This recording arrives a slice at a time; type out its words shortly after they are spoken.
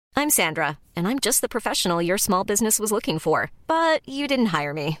I'm Sandra, and I'm just the professional your small business was looking for. But you didn't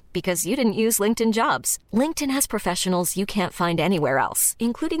hire me because you didn't use LinkedIn Jobs. LinkedIn has professionals you can't find anywhere else,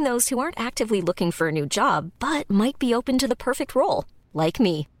 including those who aren't actively looking for a new job, but might be open to the perfect role, like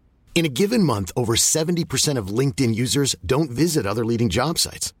me. In a given month, over 70% of LinkedIn users don't visit other leading job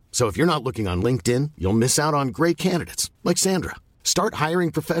sites. So if you're not looking on LinkedIn, you'll miss out on great candidates like Sandra. Start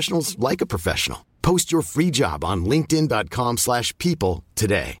hiring professionals like a professional. Post your free job on linkedin.com/people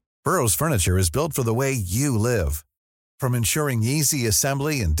today. Burrow's furniture is built for the way you live. From ensuring easy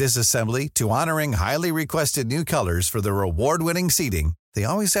assembly and disassembly to honoring highly requested new colors for their award-winning seating, they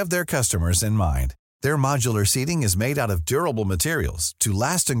always have their customers in mind. Their modular seating is made out of durable materials to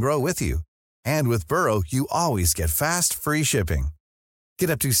last and grow with you. And with Burrow, you always get fast, free shipping.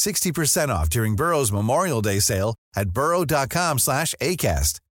 Get up to 60% off during Burrow's Memorial Day sale at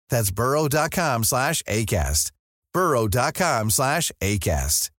burrow.com/ACAST. That's burrow.com/ACAST.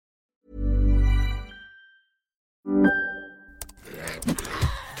 burrow.com/ACAST.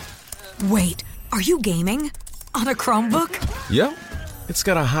 Wait, are you gaming? On a Chromebook? Yep. It's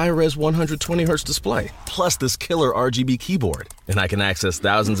got a high-res 120Hz display, plus this killer RGB keyboard. And I can access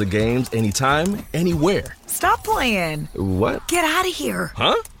thousands of games anytime, anywhere. Stop playing. What? Get out of here.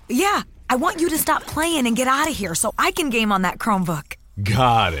 Huh? Yeah, I want you to stop playing and get out of here so I can game on that Chromebook.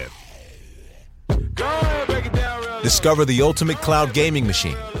 Got it. Discover the ultimate cloud gaming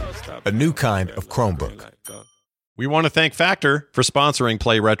machine, a new kind of Chromebook. We want to thank Factor for sponsoring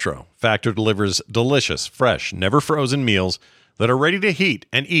Play Retro. Factor delivers delicious, fresh, never frozen meals that are ready to heat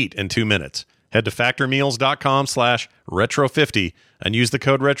and eat in 2 minutes. Head to factormeals.com/retro50 and use the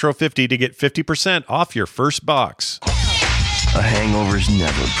code retro50 to get 50% off your first box. A hangover's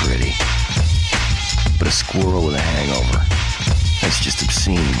never pretty, but a squirrel with a hangover, that's just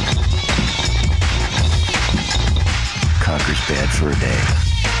obscene. Conker's bad for a day.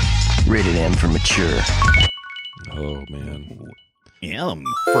 Rated M for mature. Oh, man. M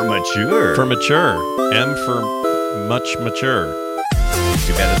for mature. For mature. M for much mature.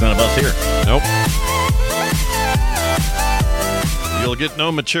 Too bad there's none of us here. Nope. You'll get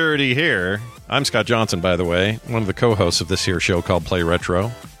no maturity here. I'm Scott Johnson, by the way, one of the co-hosts of this here show called Play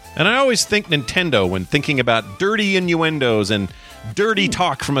Retro. And I always think Nintendo when thinking about dirty innuendos and dirty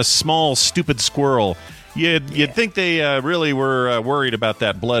talk from a small, stupid squirrel. You'd think they really were worried about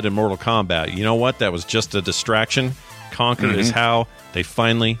that blood in Mortal Kombat. You know what? That was just a distraction. Conker is how they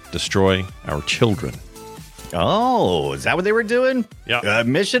finally destroy our children. Oh, is that what they were doing? Yeah.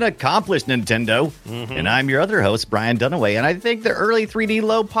 Mission accomplished, Nintendo. And I'm your other host, Brian Dunaway. And I think the early 3D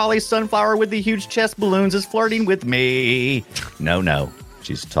low poly sunflower with the huge chest balloons is flirting with me. No.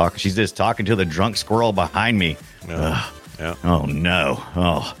 She's just talking to the drunk squirrel behind me. Yeah. Oh, no.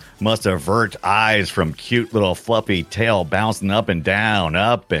 Oh, must avert eyes from cute little fluffy tail bouncing up and down,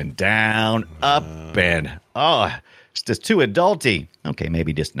 up and down, up and... Oh, it's just too adulty. Okay,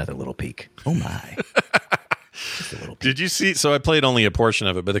 maybe just another little peek. Oh, my. Just a little peek. Did you see? So I played only a portion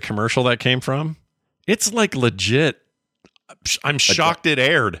of it, but the commercial that came from, it's like legit. I'm shocked it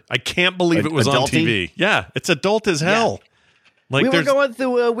aired. I can't believe it was on TV. Yeah, it's adult as hell. Yeah. Like we were going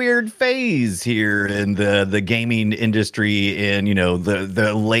through a weird phase here in the gaming industry in,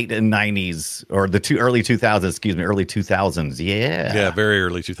 the late 90s or the early 2000s. Yeah. Yeah, very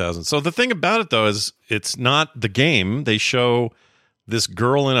early 2000s. So the thing about it, though, is it's not the game. They show this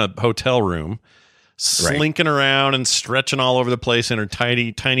girl in a hotel room slinking around and stretching all over the place in her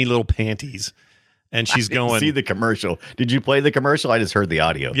tiny, tiny little panties. And she's going. See the commercial. Did you play the commercial? I just heard the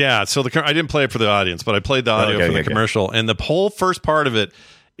audio. Yeah, so I didn't play it for the audience, but I played the audio for the commercial. And the whole first part of it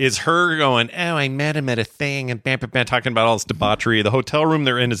is her going, "Oh, I met him at a thing," and bam, talking about all this debauchery. The hotel room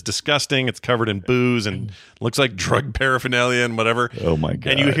they're in is disgusting. It's covered in booze and looks like drug paraphernalia and whatever. Oh my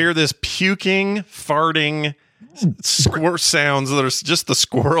god! And you hear this puking, farting, squirrel sounds that are just the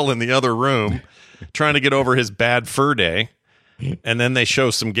squirrel in the other room trying to get over his bad fur day. And then they show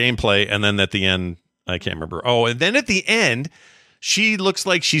some gameplay, and then at the end, I can't remember. Oh, and then at the end, she looks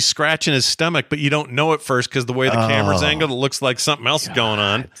like she's scratching his stomach, but you don't know at first because the way the camera's angled, it looks like something else is going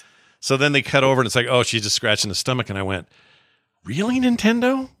on. So then they cut over, and it's like, oh, she's just scratching his stomach. And I went, really,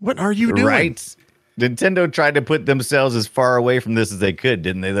 Nintendo? What are you doing? Right. Nintendo tried to put themselves as far away from this as they could,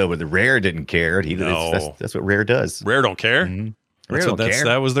 didn't they, though? But the Rare didn't care. No. That's what Rare does. Rare don't care? Mm-hmm. Care.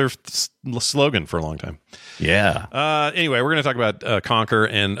 That was their slogan for a long time. Yeah. Anyway, we're going to talk about Conker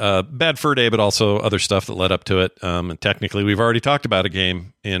and Bad Fur Day, but also other stuff that led up to it. And technically, we've already talked about a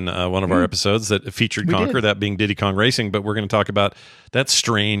game in one of our episodes that featured Conker, that being Diddy Kong Racing. But we're going to talk about that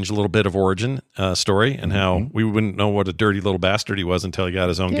strange little bit of origin story and how we wouldn't know what a dirty little bastard he was until he got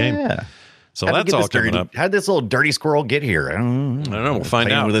his own game. So that's all coming up. How did this little dirty squirrel get here? I don't know. We'll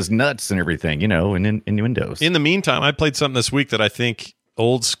find out with his nuts and everything, and innuendos. In the meantime, I played something this week that I think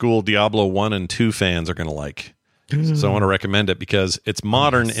old school Diablo 1 and 2 fans are going to like. So I want to recommend it because it's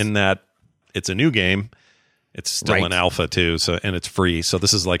modern in that it's a new game. It's still an alpha too, and it's free. So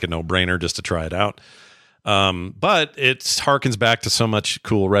this is like a no-brainer just to try it out. But it harkens back to so much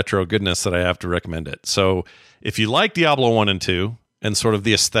cool retro goodness that I have to recommend it. So if you like Diablo 1 and 2 and sort of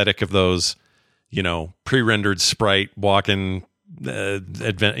the aesthetic of those, pre-rendered sprite walking,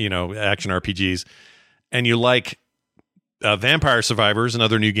 action RPGs, and you like Vampire Survivors and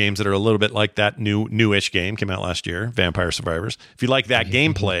other new games that are a little bit like that newish game came out last year, Vampire Survivors. If you like that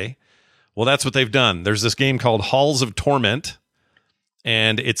gameplay, well, that's what they've done. There's this game called Halls of Torment,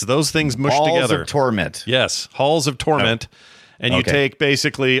 and it's those things mushed together. Halls of Torment. Yes, Halls of Torment. And you take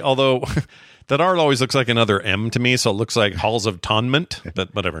basically, although that art always looks like another M to me, so it looks like Halls of Tonment,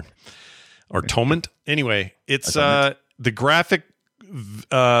 but whatever. Or Tomment. Anyway, it's the graphic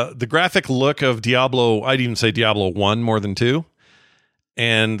look of Diablo. I'd even say Diablo 1 more than 2.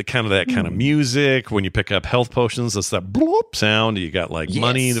 And kind of music when you pick up health potions, that's that bloop sound. You got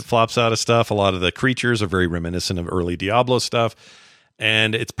money that flops out of stuff. A lot of the creatures are very reminiscent of early Diablo stuff.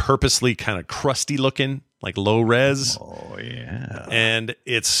 And it's purposely kind of crusty looking, like low res. Oh, yeah. And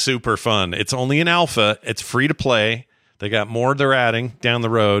it's super fun. It's only an alpha. It's free to play. They got more they're adding down the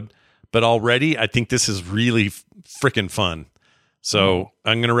road. But already, I think this is really freaking fun. So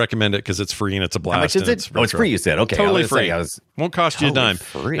I'm going to recommend it because it's free and it's a blast. How much is it? It's free, you said. Okay. Totally free. Won't cost you a dime.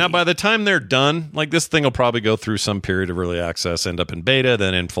 Free. Now, by the time they're done, this thing will probably go through some period of early access, end up in beta,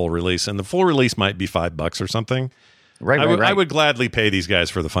 then in full release. And the full release might be $5 or something. Right. I would gladly pay these guys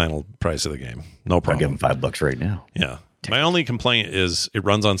for the final price of the game. No problem. I'll give them $5 right now. Yeah. My only complaint is it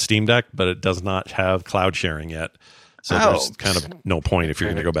runs on Steam Deck, but it does not have cloud sharing yet. So there's kind of no point if you're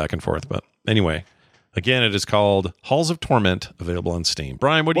going to go back and forth. But anyway, again, it is called Halls of Torment, available on Steam.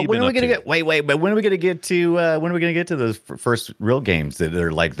 Brian, what have you been up to? But when are we going to get to those first real games that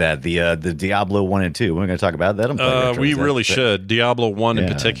are like that? The Diablo 1 and 2. We're going to talk about that. We really should. Diablo 1 in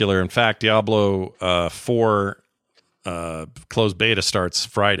particular. In fact, Diablo 4 closed beta starts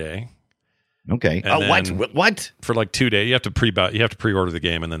Friday. Okay. What? For 2 days. You have to pre-order the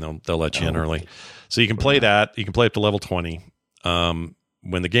game, and then they'll let you in early. So you can play that. You can play up to level 20. When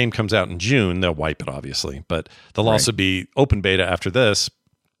the game comes out in June, they'll wipe it, obviously. But there'll also be open beta after this,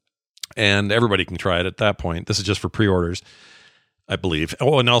 and everybody can try it at that point. This is just for pre-orders, I believe.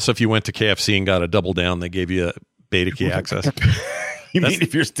 Oh, and also if you went to KFC and got a double down, they gave you a beta key access. You mean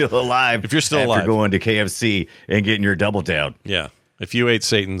if you're still alive? If you're still alive. After going to KFC and getting your double down. Yeah. If you ate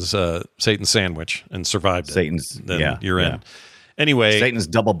Satan's sandwich and survived then you're in. Anyway, Satan's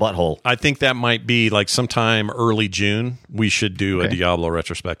double butthole. I think that might be sometime early June. We should do a Diablo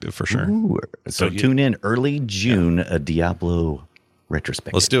retrospective for sure. Ooh, so tune in early June, a Diablo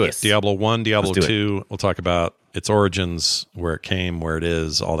retrospective. Let's do it. Diablo 1, Diablo 2. We'll talk about its origins, where it came, where it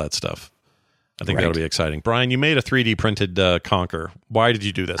is, all that stuff. I think that'll be exciting. Brian, you made a 3D printed Conker. Why did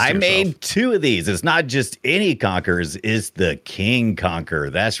you do this? I made 2 of these. It's not just any Conkers. It's the King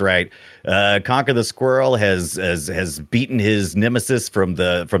Conker. That's right. Conker the Squirrel has beaten his nemesis from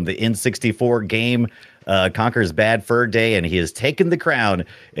the N64 game, Conker's Bad Fur Day, and he has taken the crown.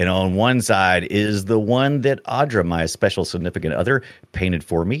 And on one side is the one that Audra, my special significant other, painted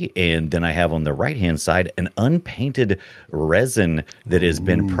for me. And then I have on the right-hand side an unpainted resin that has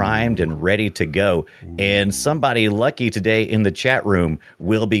been primed and ready to go. And somebody lucky today in the chat room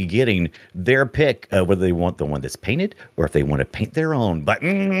will be getting their pick, whether they want the one that's painted or if they want to paint their own. But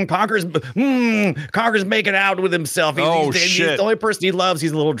Conker's making out with himself. He's the only person he loves.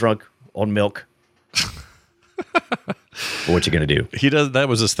 He's a little drunk on milk. What you gonna do? He does. That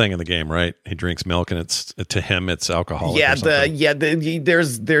was his thing in the game, right? He drinks milk, and to him, it's alcoholic.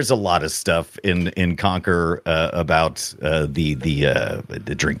 There's a lot of stuff in Conker about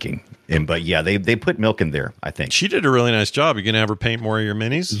the drinking, but they put milk in there. I think she did a really nice job. You gonna have her paint more of your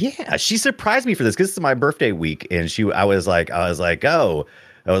minis? Yeah, she surprised me for this because this is my birthday week, and I was like, I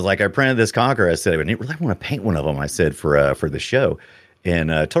printed this Conker. I said, I really want to paint one of them. I said for the show. And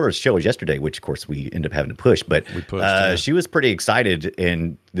told her the show was yesterday, which of course we ended up having to push. But she was pretty excited,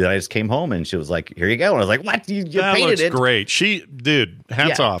 and then I just came home and she was like, "Here you go." And I was like, "What? You that painted looks it? Great."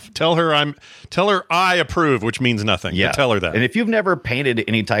 Hats off. Tell her I approve, which means nothing. Yeah, but tell her that. And if you've never painted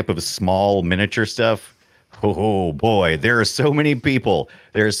any type of small miniature stuff, Oh boy, there are so many people.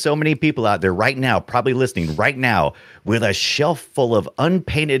 There are so many people out there right now, probably listening right now, with a shelf full of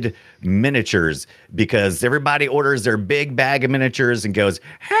unpainted miniatures because everybody orders their big bag of miniatures and goes,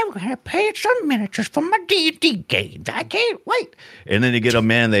 I'm going to paint some miniatures for my D&D games. I can't wait. And then they get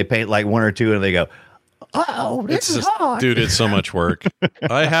them in, they paint like one or two, and they go, oh, this is hard. Dude, it's so much work.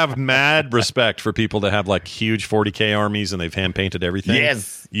 I have mad respect for people that have like huge 40K armies and they've hand painted everything.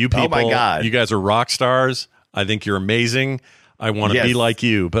 Yes. You people, oh my God. You guys are rock stars. I think you're amazing. I want to be like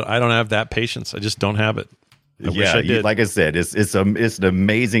you, but I don't have that patience. I just don't have it. I wish I did. Like I said, it's an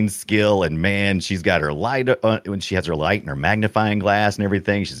amazing skill, and man, she's got her light when she has her light and her magnifying glass and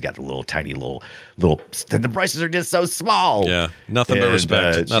everything. She's got the little tiny little. The brushes are just so small. Yeah, nothing but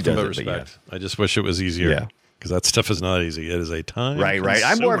respect. Nothing but it, respect. I just wish it was easier. Yeah. Because that stuff is not easy. It is a time. Right.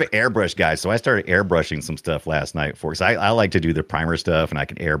 I'm more of an airbrush guy, so I started airbrushing some stuff last night for. Because I like to do the primer stuff, and I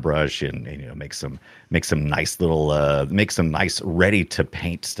can airbrush and make some nice little make some nice ready to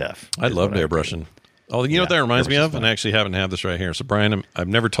paint stuff. I love airbrushing. Oh, you know what that reminds me of? And I actually haven't had this right here. So, Brian, I've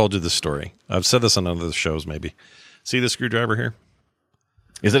never told you this story. I've said this on other shows, maybe. See the screwdriver here?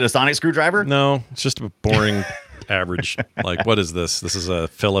 Is it a sonic screwdriver? No, it's just a boring average. Like, what is this? This is a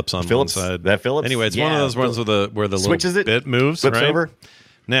Phillips on one side. That Phillips? Anyway, it's one of those ones where the switches little bit moves. Flips right? over.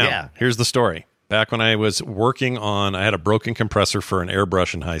 Now, here's the story. Back when I was working on, I had a broken compressor for an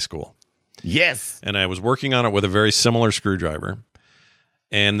airbrush in high school. Yes. And I was working on it with a very similar screwdriver.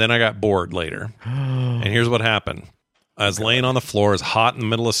 And then I got bored later. And here's what happened. I was laying on the floor. It was hot in the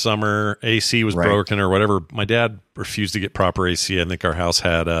middle of summer. AC was broken or whatever. My dad refused to get proper AC. I think our house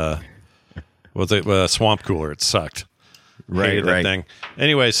had a swamp cooler. It sucked. Hated that thing.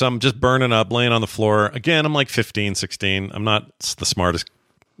 Anyway, so I'm just burning up, laying on the floor. Again, I'm like 15, 16. I'm not the smartest,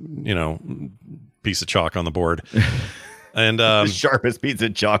 piece of chalk on the board. And the sharpest piece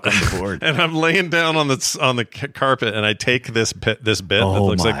of chalk on the board. And I'm laying down on the carpet, and I take this bit that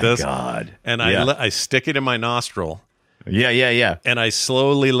looks like this. God. And I stick it in my nostril. Yeah. And I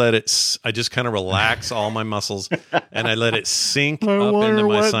slowly let it. I just kind of relax all my muscles, and I let it sink up into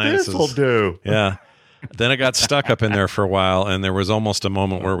my sinuses. This will do. Yeah. Then it got stuck up in there for a while, and there was almost a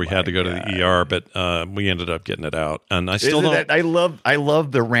moment where we had to go to the ER, but we ended up getting it out. And I still don't. I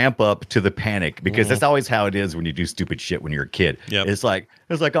love the ramp up to the panic because that's always how it is when you do stupid shit when you're a kid. Yep. It's like,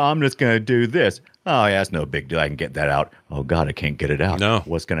 oh, I'm just gonna do this. Oh, yeah, it's no big deal. I can get that out. Oh God, I can't get it out. No,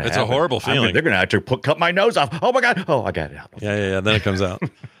 what's gonna happen? It's a horrible feeling. They're gonna have to cut my nose off. Oh my God. Oh, I got it out. Yeah. Then it comes out.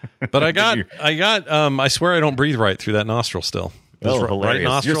 But I got. I swear I don't breathe right through that nostril still. Hilarious.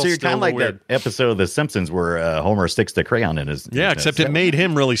 Right, you're kind of like weird. that episode of The Simpsons where Homer sticks the crayon in his. Except it made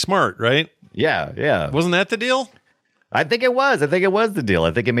him really smart, right? Yeah. Wasn't that the deal? I think it was. The deal.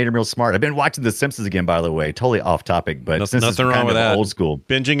 I think it made him real smart. I've been watching The Simpsons again, by the way. Totally off topic, but nothing wrong with that. Old school.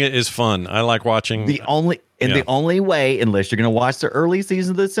 Binging it is fun. I like watching. The only way, unless you're going to watch the early seasons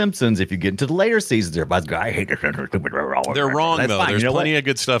of The Simpsons, if you get into the later seasons, everybody's going, I hate this. They're wrong, though. Fine. There's plenty of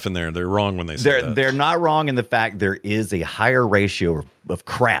good stuff in there. They're wrong when they say that. They're not wrong in the fact there is a higher ratio of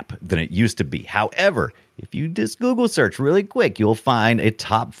crap than it used to be. However, if you just Google search really quick, you'll find a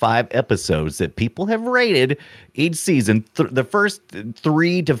top 5 episodes that people have rated each season. The first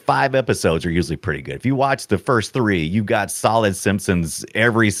 3 to 5 episodes are usually pretty good. If you watch the first 3, you've got solid Simpsons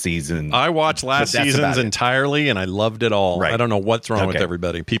every season. I watched last season's entirely, and I loved it all. Right. I don't know what's wrong with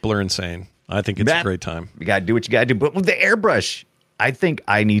everybody. People are insane. I think it's a great time. You got to do what you got to do. But with the airbrush, I think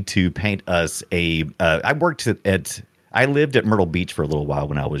I need to paint us I lived at Myrtle Beach for a little while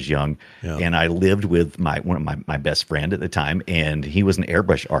when I was young, and I lived with one of my best friend at the time, and he was an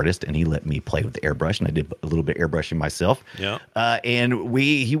airbrush artist, and he let me play with the airbrush, and I did a little bit of airbrushing myself. Yeah. And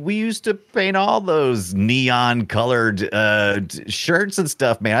we used to paint all those neon colored shirts and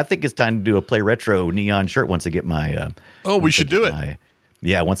stuff. Man, I think it's time to do a Play Retro neon shirt once I get my. We should do it.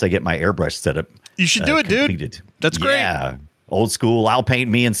 Once I get my airbrush set up. You should do it, completed. Dude. That's great. Yeah, old school. I'll paint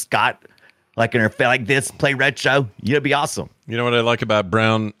me and Scott. Like in like this, Play Retro. You'd be awesome. You know what I like about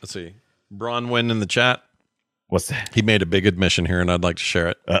Brown? Let's see. Bronwyn in the chat. What's that? He made a big admission here, and I'd like to share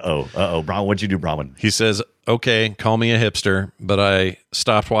it. Bron, what'd you do, Bronwyn? He says, okay, call me a hipster, but I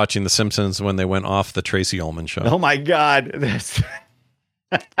stopped watching The Simpsons when they went off the Tracy Ullman show. Oh, my God. That's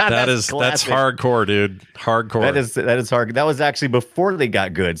hardcore, dude. Hardcore. That is hard. That was actually before they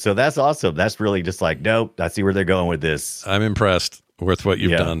got good. So that's awesome. That's really just like, nope, I see where they're going with this. I'm impressed with what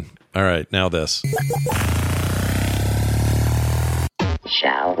you've done. All right, now this.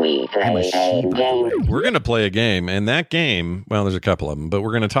 Shall we play a game? We're going to play a game, and that game, well, there's a couple of them, but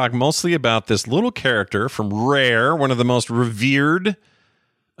we're going to talk mostly about this little character from Rare, one of the most revered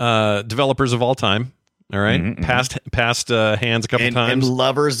developers of all time. All right, passed hands a couple times. And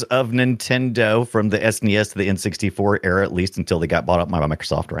lovers of Nintendo from the SNES to the N64 era, at least until they got bought up by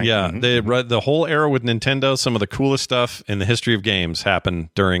Microsoft, right? Yeah, the whole era with Nintendo, some of the coolest stuff in the history of games happened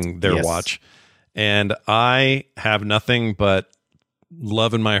during their watch. And I have nothing but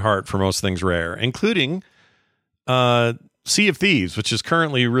love in my heart for most things Rare, including Sea of Thieves, which is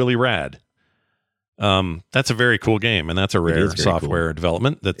currently really rad. That's a very cool game, and that's a Rare software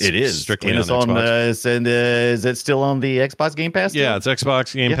development. It is strictly on Xbox. Is it still on the Xbox Game Pass? Yeah, it's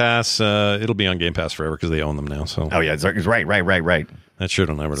Xbox Game Pass. It'll be on Game Pass forever because they own them now. So, it's right. That shit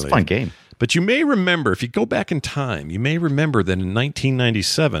will never leave. It's a fun game. But you may remember, if you go back in time, you may remember that in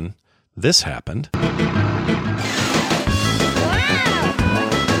 1997, this happened.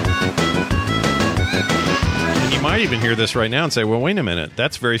 You might even hear this right now and say, well, wait a minute.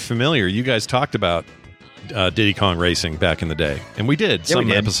 That's very familiar. You guys talked about Diddy Kong Racing back in the day. And we did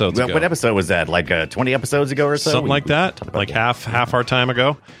episodes ago. What episode was that? Like 20 episodes ago or so? Something like that. Like half our time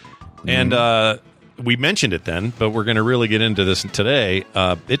ago. And we mentioned it then, but we're going to really get into this today.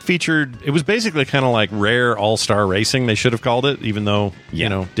 It was basically kind of like Rare All-Star Racing, they should have called it, even though,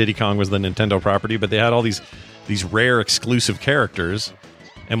 Diddy Kong was the Nintendo property. But they had all these Rare exclusive characters.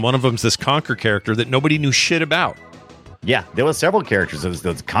 And one of them's this Conker character that nobody knew shit about. Yeah, there was several characters. There was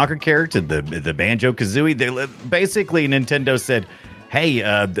the Conker character, the Banjo-Kazooie. Basically, Nintendo said, hey,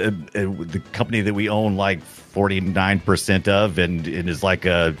 the company that we own like 49% of and is like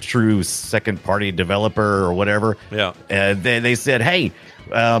a true second-party developer or whatever. Yeah. They said, hey,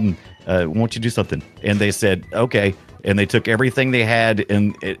 won't you do something? And they said, okay. And they took everything they had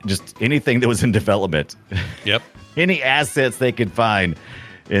and just anything that was in development. Yep. Any assets they could find.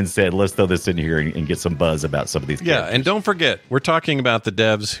 And said, let's throw this in here and get some buzz about some of these characters. Yeah, and don't forget, we're talking about the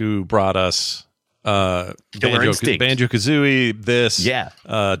devs who brought us Banjo-Kazooie,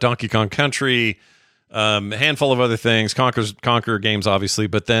 Donkey Kong Country, a handful of other things, Conker games, obviously,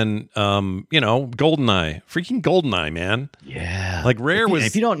 but then, GoldenEye. Freaking GoldenEye, man. Yeah. Like Rare was...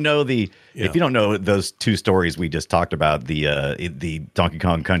 If you don't know if you don't know those two stories we just talked about, the Donkey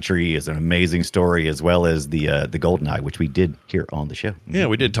Kong Country is an amazing story, as well as the GoldenEye, which we did here on the show. Yeah,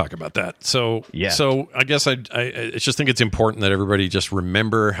 we did talk about that. So, So I guess I just think it's important that everybody just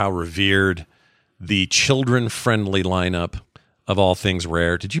remember how revered the children-friendly lineup of all things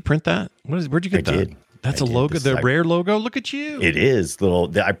Rare. Did you print that? Where'd you get that? Did. That's a logo, Rare logo. Look at you. It is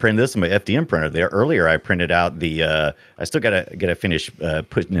I printed this on my FDM printer. There earlier, I printed out the. I still gotta finish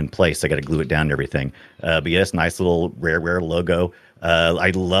putting in place. I gotta glue it down and everything. But yes, nice little Rare logo.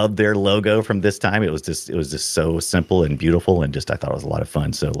 I love their logo from this time. It was just so simple and beautiful, and I thought it was a lot of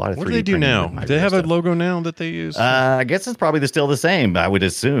fun. So a lot of. What do they do now? Do they have a logo now that they use? I guess it's probably still the same. I would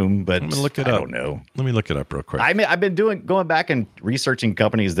assume, but I'm gonna look it up. I don't know. Let me look it up real quick. I've been going back and researching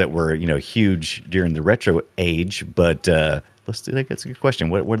companies that were huge during the retro age, but. That's a good question.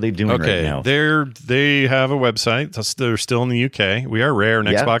 What are they doing right now? They have a website. They're still in the UK. We are Rare, an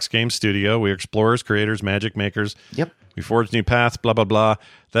Xbox game studio. We are explorers, creators, magic makers. Yep. We forge new paths, blah, blah, blah.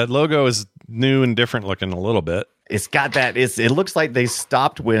 That logo is new and different looking a little bit. It's got that. It looks like they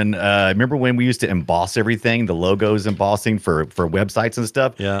stopped when. Remember when we used to emboss everything, the logos embossing for websites and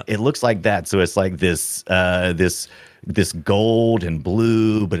stuff? Yeah. It looks like that. So it's like this gold and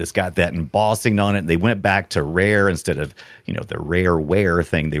blue, but it's got that embossing on it. They went back to Rare instead of the Rareware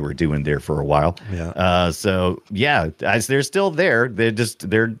thing they were doing there for a while. Yeah. They're still there.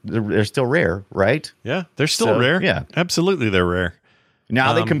 They're still Rare, right? Yeah, they're still Rare. Yeah, absolutely, they're Rare.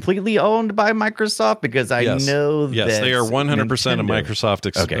 Now, are they completely owned by Microsoft? Because I know that they are 100% a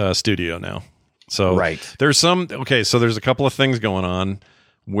Microsoft studio now. So there's there's a couple of things going on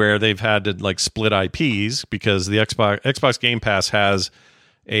where they've had to split IPs because the Xbox Game Pass has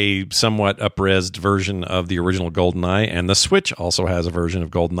a somewhat up-resed version of the original GoldenEye, and the Switch also has a version of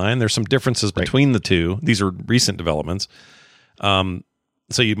GoldenEye, and there's some differences between the two. These are recent developments.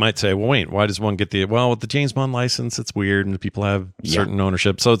 So you might say, well, wait, why does one get with the James Bond license, it's weird, and people have certain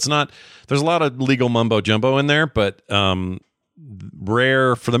ownership. So it's not, there's a lot of legal mumbo-jumbo in there, but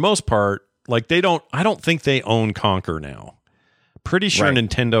Rare, for the most part, I don't think they own Conker now. Pretty sure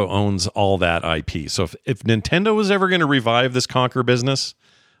Nintendo owns all that IP. So if Nintendo was ever going to revive this Conker business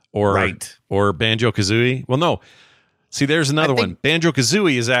or Banjo-Kazooie, well, no. See, there's another one.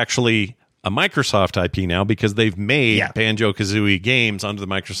 Banjo-Kazooie is actually a Microsoft IP now because they've made Banjo-Kazooie games under the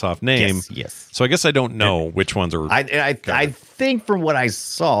Microsoft name. Yes. So I guess I don't know which ones are. I think from what I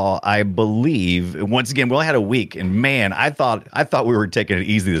saw, I believe once again we only had a week, and man, I thought we were taking it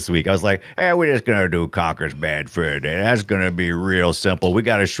easy this week. I was like, hey, we're just gonna do Conker's Bad Fur Day. That's gonna be real simple. We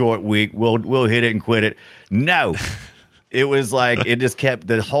got a short week. We'll hit it and quit it. No. It was like it just kept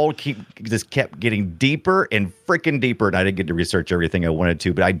getting deeper and freaking deeper, and I didn't get to research everything I wanted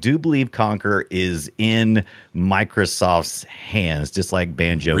to. But I do believe Conker is in Microsoft's hands, just like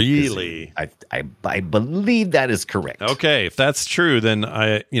Banjo. Really, I believe that is correct. Okay, if that's true, then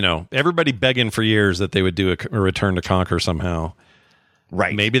everybody begging for years that they would do a return to Conker somehow.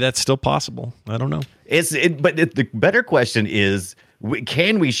 Right? Maybe that's still possible. I don't know. But the better question is,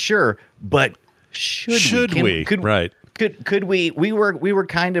 can we? Sure, but should we? Right. Could we? We were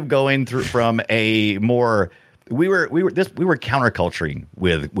kind of going through from a more we were counterculturing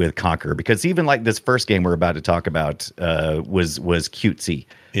with Conker, because even like this first game we're about to talk about was cutesy.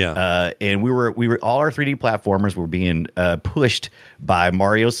 Yeah. And we were all our 3D platformers were being pushed by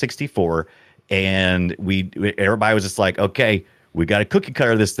Mario 64, and everybody was just like, okay, we got to cookie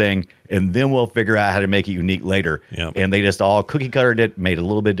cutter this thing, and then we'll figure out how to make it unique later. Yep. And they just all cookie cuttered it, made a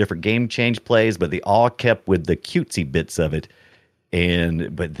little bit different game change plays, but they all kept with the cutesy bits of it.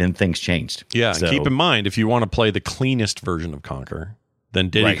 But then things changed. Yeah, so, and keep in mind, if you want to play the cleanest version of Conker, then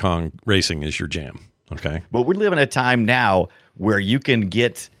Diddy Kong Racing is your jam. Okay. But we live in a time now where you can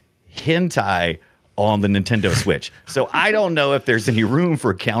get hentai on the Nintendo Switch. So I don't know if there's any room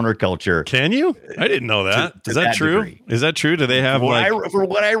for counterculture. Can you? I didn't know that. Is that true? Degree. Is that true? Do they have for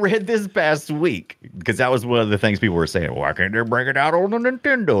what I read this past week, because that was one of the things people were saying, why can't they bring it out on the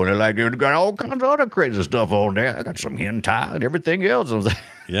Nintendo? And they're like, they've got all kinds of other crazy stuff on there. I got some hentai and everything else. I was like,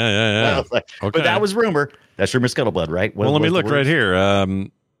 yeah. I was like, okay. But that was rumor. That's rumor scuttlebutt, right? Well, let me look right here.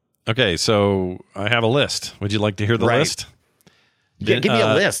 Okay, so I have a list. Would you like to hear the list? Give me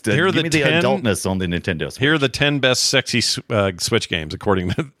a list. Here are Give me the adultness on the Nintendo Switch. Here are the 10 best sexy Switch games,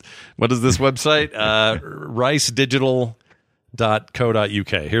 according to, what is this website?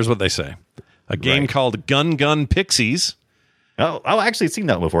 ricedigital.co.uk. Here's what they say. A game called Gun Pixies. Oh, I've actually seen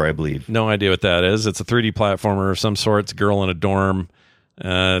that before, I believe. No idea what that is. It's a 3D platformer of some sort. It's a girl in a dorm.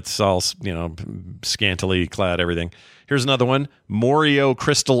 It's all, scantily clad, everything. Here's another one. Morio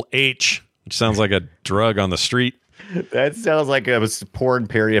Crystal H, which sounds like a drug on the street. That sounds like a porn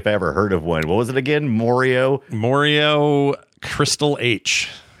parody if I ever heard of one. What was it again? Morio Crystal H.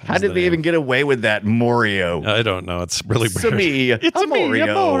 How did they even get away with that, Morio? I don't know. It's really weird. It's a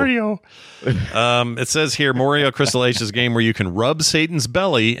Morio. It says here, Morio Crystal H is a game where you can rub Satan's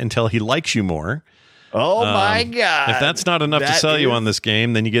belly until he likes you more. Oh my God. If that's not enough to sell you on this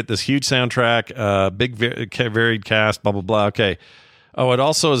game, then you get this huge soundtrack, big varied cast, blah, blah, blah. Okay. Oh, it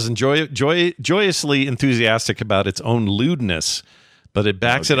also is joyously enthusiastic about its own lewdness, but it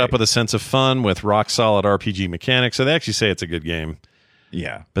backs it up with a sense of fun with rock-solid RPG mechanics. So they actually say it's a good game.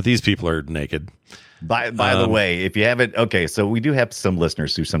 Yeah. But these people are naked. By the way, if you haven't, so we do have some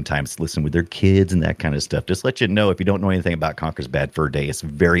listeners who sometimes listen with their kids and that kind of stuff. Just let you know, if you don't know anything about Conker's Bad Fur Day, it's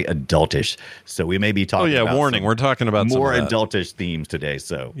very adultish. So we may be talking about warning. We're talking about more adultish themes today.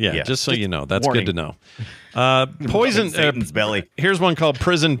 So yeah, just so you know. That's warning. Good to know. Poison Satan's belly. Here's one called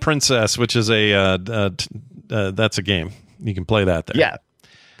Prison Princess, which is that's a game. You can play that there. Yeah.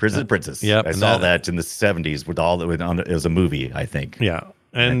 Prison Princess. Yep. I saw that in the 70s with it was a movie, I think. Yeah.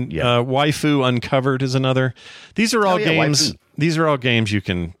 And Waifu Uncovered is another. These are all games. Waifu. These are all games you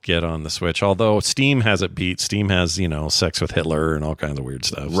can get on the Switch. Although Steam has it beat. Steam has Sex with Hitler and all kinds of weird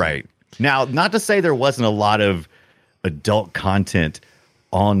stuff. Right. Now, not to say there wasn't a lot of adult content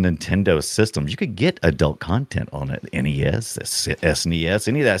on Nintendo systems. You could get adult content on it, NES, SNES,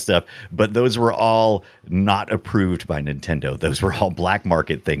 any of that stuff, but those were all not approved by Nintendo. Those were all black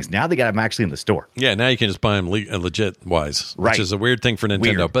market things. Now they got them actually in the store. Yeah, now you can just buy them legit wise, right. Which is a weird thing for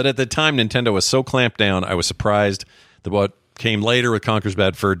Nintendo. Weird. But at the time, Nintendo was so clamped down, I was surprised that what came later with Conker's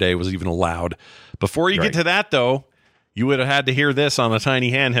Bad Fur Day was even allowed. Before you get to that, though, you would have had to hear this on a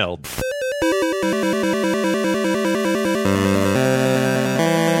tiny handheld.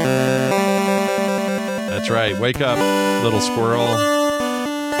 That's right. Wake up, little squirrel.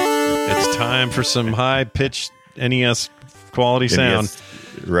 It's time for some high-pitched NES quality sound.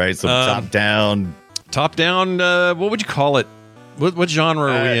 Right, some top-down. Top-down, what would you call it? What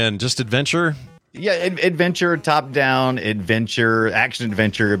genre are we in? Just adventure? Yeah, adventure, top-down, adventure,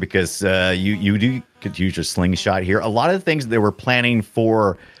 action-adventure, because you could use your slingshot here. A lot of the things that were planning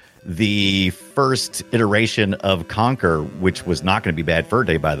for the first iteration of Conker, which was not going to be Bad Fur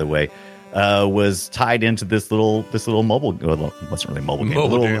Day, by the way, was tied into this little mobile. Well, it wasn't really mobile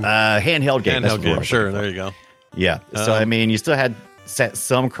game. Handheld game. Handheld game. Sure, there you go. Yeah. So I mean, you still had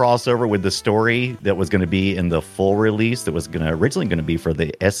some crossover with the story that was going to be in the full release. That was originally going to be for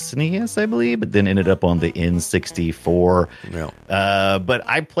the SNES, I believe, but then ended up on the N64. Yeah. But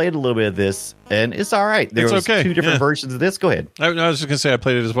I played a little bit of this, and it's all right. There was two different versions of this. Go ahead. I was just going to say I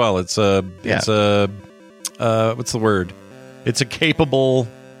played it as well. It's what's the word? It's a capable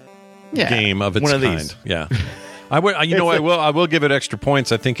game of its one of kind. these. Yeah. I will give it extra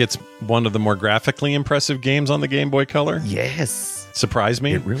points. I think it's one of the more graphically impressive games on the Game Boy Color. Yes. Surprised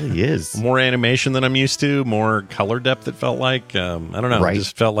me. It really is. More animation than I'm used to, more color depth it felt like. I don't know. Right. It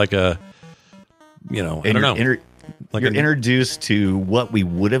just felt like I don't know. You're introduced to what we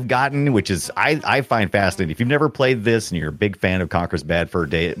would have gotten, which is I find fascinating. If you've never played this and you're a big fan of Conker's Bad Fur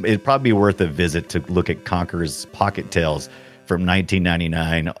Day, it'd probably be worth a visit to look at Conker's Pocket Tales from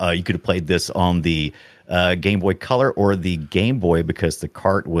 1999. You could have played this on the Game Boy Color or the Game Boy because the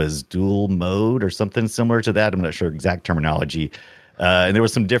cart was dual mode or something similar to that. I'm not sure exact terminology. And there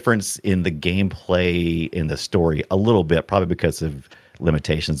was some difference in the gameplay in the story a little bit, probably because of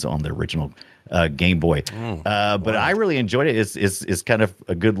limitations on the original Game Boy. But I really enjoyed it. It's kind of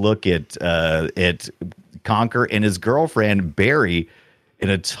a good look at Conker and his girlfriend Barry in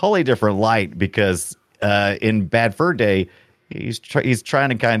a totally different light because in Bad Fur Day, he's trying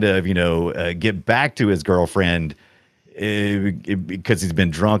to kind of get back to his girlfriend because he's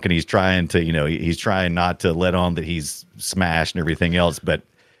been drunk and he's trying not to let on that he's smashed and everything else. But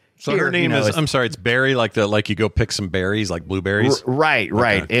so her name is, I'm sorry, it's Berry, like you go pick some berries, like blueberries. Right.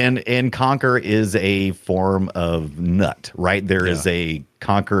 Okay. And Conker is a form of nut, right? There is a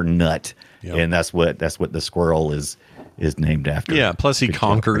Conker nut, and that's what the squirrel is named after. Yeah, plus he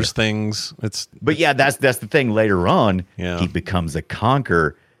conquers things. That's the thing. Later on, he becomes a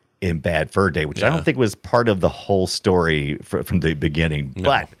Conker in Bad Fur Day, which I don't think was part of the whole story from the beginning.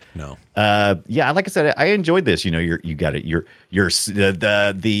 Like I said, I enjoyed this. You got it.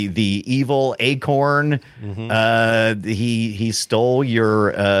 The evil acorn. Mm-hmm. He stole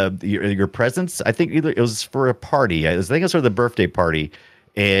your presents. I think either it was for a party. I think it was for the birthday party.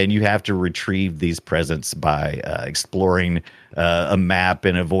 And you have to retrieve these presents by exploring a map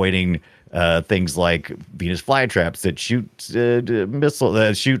and avoiding things like Venus flytraps that shoot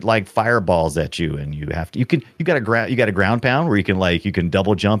missiles, shoot like fireballs at you, and you got a ground pound where you can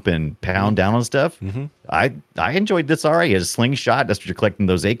double jump and pound down on stuff. Mm-hmm. I enjoyed this. All right, a slingshot. That's what you're collecting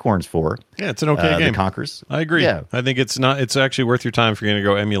those acorns for. Yeah, it's an okay game. The Conkers. I agree. Yeah. I think it's actually worth your time if you're going to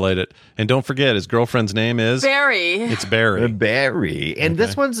go emulate it. And don't forget, his girlfriend's name is Barry. It's Barry. Barry. And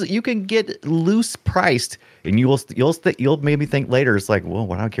this one's you can get loose priced. And you'll maybe think later, it's like, well,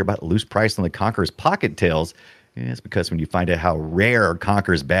 I don't care about loose price on the Conker's Pocket Tales. Yeah, it's because when you find out how rare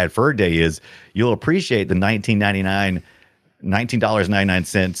Conker's Bad Fur Day is, you'll appreciate the $19.99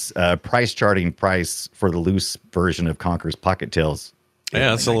 price charting price for the loose version of Conker's Pocket Tales.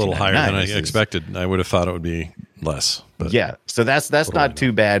 Yeah, it's a little higher than I expected. I would have thought it would be less. But yeah, so that's not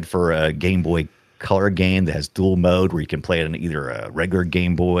too bad for a Game Boy Color game that has dual mode where you can play it on either a regular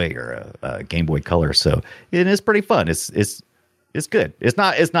Game Boy or a Game Boy Color. So it is pretty fun. It's good. It's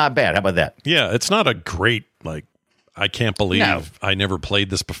not bad. How about that? Yeah, it's not a great, like, I can't believe I never played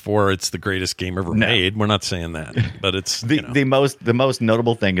this before. It's the greatest game ever made. We're not saying that, but it's the most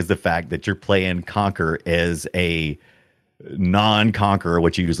notable thing is the fact that you're playing Conker as a non-Conker,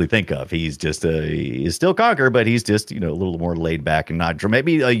 what you usually think of. He's still Conker, but he's just a little more laid back and not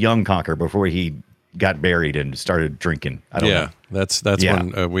maybe a young Conker before he got buried and started drinking. I don't know. That's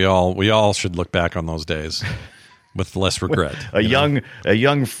when we all should look back on those days with less regret. a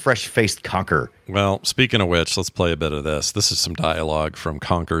young fresh-faced Conker. Well, speaking of which, let's play a bit of this. This is some dialogue from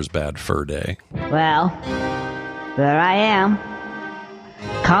Conker's Bad Fur Day. Well, there I am,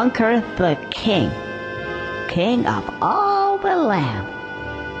 Conker the King of all the land.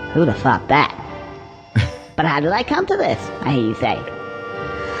 Who'd have thought that? But how did I come to this, I hear you say?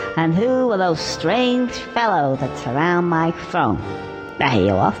 And who are those strange fellows that surround my throne? I hear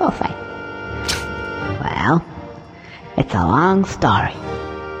you also say. Well, it's a long story.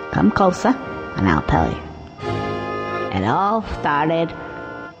 Come closer, and I'll tell you. It all started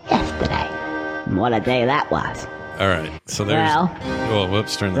yesterday. And what a day that was. All right, so there's...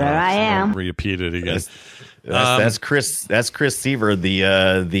 whoops, turn that off. There I am. Repeat it again. That's Chris Seaver,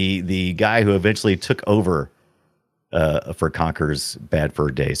 the guy who eventually took over for Conker's Bad Fur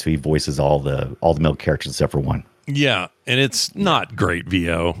Day. So he voices all the male characters except for one. Yeah, and it's not great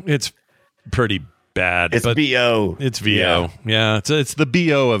VO. It's pretty bad. It's VO. It's VO. Yeah, it's the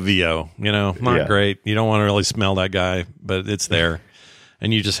BO of VO. Not great. You don't want to really smell that guy, but it's there.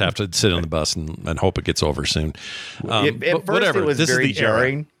 And you just have to sit on the bus and hope it gets over soon. At first, whatever. It was very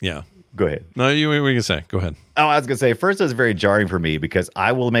jarring. Yeah. Go ahead. No, we can say. Go ahead. Oh, I was going to say, first it was very jarring for me because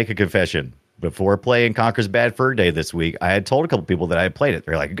I will make a confession. Before playing Conker's Bad Fur Day this week, I had told a couple people that I had played it.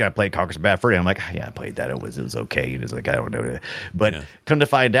 They're like, you got to play Conker's Bad Fur Day. I'm like, yeah, I played that. It was okay. It was like, I don't know. But come to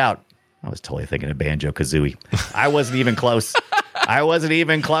find out, I was totally thinking of Banjo-Kazooie. I wasn't even close. I wasn't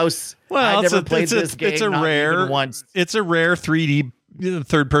even close. Well, I never played this game. It's a not rare even once. It's a rare 3D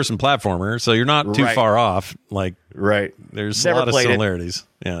third-person platformer, so you're not too far off. Like, there's Never a lot of played it. similarities.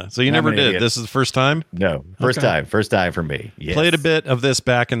 Yeah, so you never did. This is the first time? No, first time for me. Yes. Played a bit of this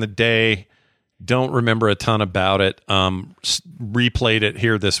back in the day. Don't remember a ton about it. Replayed it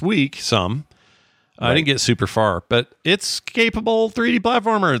here this week. I didn't get super far, but it's capable 3D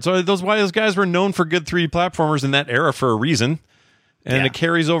platformer. So those guys were known for good 3D platformers in that era for a reason, and it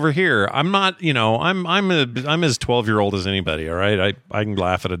carries over here. I'm not, I'm as 12-year-old as anybody. All right, I can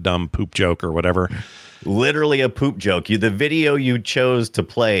laugh at a dumb poop joke or whatever. Literally a poop joke. The video you chose to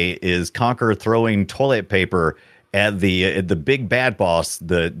play is Conker throwing toilet paper at the big bad boss,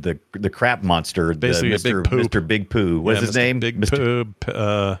 the crap monster, basically Mr. Big Poo. What's his name? Big Poo.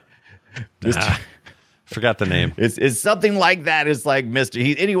 Forgot the name. It's something like that. It's like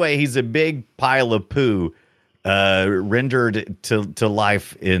he's a big pile of poo rendered to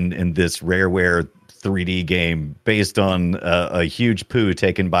life in this Rareware 3D game based on a huge poo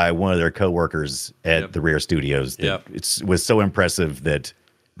taken by one of their coworkers at the Rare Studios. It was so impressive that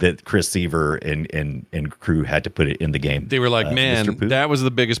Chris Seaver and crew had to put it in the game. They were like, man, that was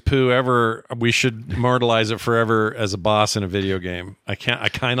the biggest poo ever. We should immortalize it forever as a boss in a video game. I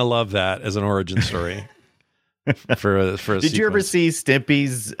kind of love that as an origin story. for a Did you ever see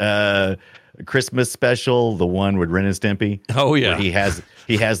Stimpy's Christmas special, the one with Ren and Stimpy? Oh yeah, where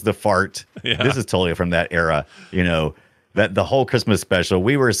he has the fart. Yeah. This is totally from that era. That the whole Christmas special.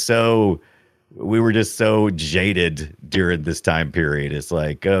 We were just so jaded during this time period. It's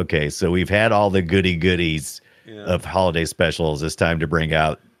like, okay, so we've had all the goodies of holiday specials. It's time to bring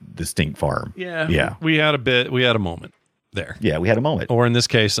out the stink farm. Yeah. We had a moment there. Yeah, we had a moment. Or in this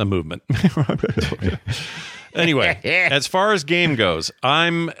case, a movement. Anyway, as far as game goes,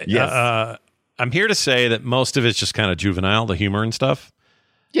 I'm here to say that most of it's just kind of juvenile, the humor and stuff.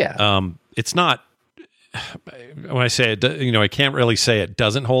 Yeah. It's not, when I say it, I can't really say it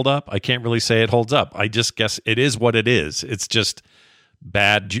doesn't hold up. I can't really say it holds up. I just guess it is what it is. It's just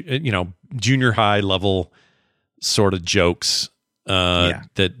bad, junior high level sort of jokes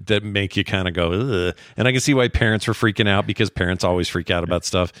that make you kind of go, ugh. And I can see why parents were freaking out, because parents always freak out about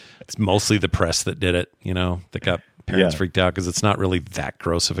stuff. It's mostly the press that did it, that got parents freaked out, because it's not really that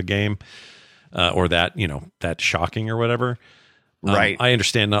gross of a game or that, that shocking or whatever. Right. I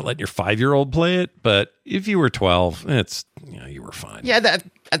understand not letting your 5-year-old play it, but if you were 12, it's, you were fine. Yeah,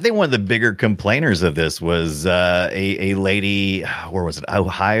 I think one of the bigger complainers of this was a lady, where was it,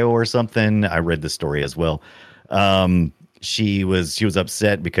 Ohio or something? I read the story as well. She was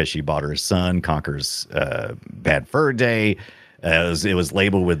upset because she bought her son Conker's Bad Fur Day. It was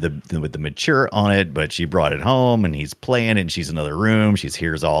labeled with the mature on it, but she brought it home and he's playing it, and she's in another room. She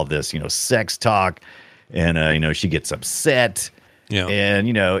hears all this, sex talk, and she gets upset. Yeah.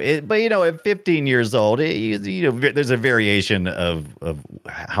 And at 15 years old, there's a variation of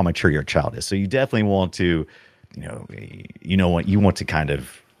how mature your child is. So you definitely want to, you want to kind of,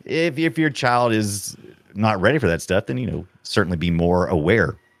 if your child is not ready for that stuff, then certainly be more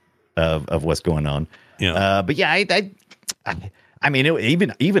aware of what's going on. Yeah. But yeah, I mean,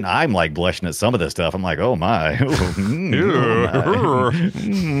 even I'm like blushing at some of this stuff. I'm like, oh my,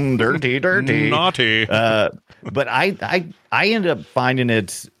 dirty, naughty. But I ended up finding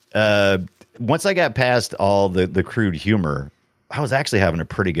it once I got past all the crude humor. I was actually having a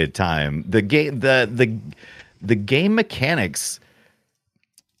pretty good time. The game mechanics,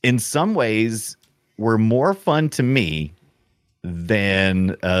 in some ways, were more fun to me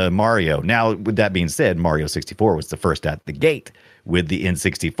than Mario. Now, with that being said, Mario 64 was the first out the gate with the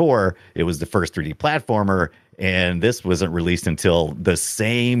N64. It was the first 3D platformer, and this wasn't released until the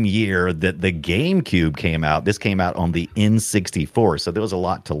same year that the GameCube came out. This came out on the N64, so there was a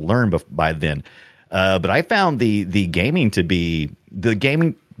lot to learn by then. But I found the gaming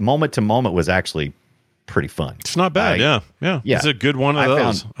moment to moment was actually pretty fun. It's not bad. Yeah. It's a good one of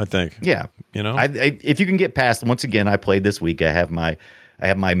those, I think. Yeah. If you can get past, once again, I played this week. I have my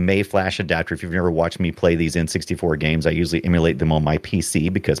May Flash adapter. If you've never watched me play these N64 games, I usually emulate them on my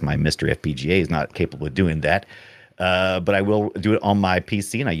PC because my Mr. FPGA is not capable of doing that. But I will do it on my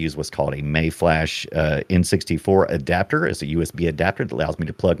PC, and I use what's called a May Flash N64 adapter. It's a USB adapter that allows me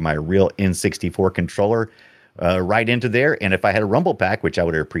to plug my real N64 controller right into there. And if I had a Rumble Pack, which I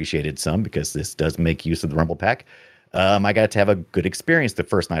would have appreciated some, because this does make use of the Rumble Pack, I got to have a good experience the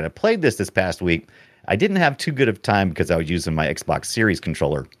first night I played this past week. I didn't have too good of time because I was using my Xbox Series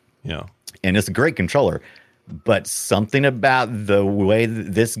controller. Yeah. And it's a great controller. But something about the way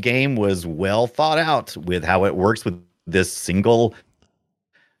this game was well thought out with how it works with this single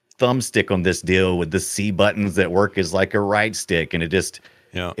thumbstick on this deal with the C buttons that work as like a right stick, and it just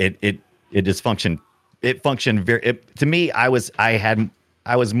it just functioned. It functioned to me. It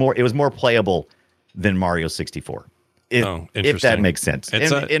was more playable than Mario 64. If that makes sense. I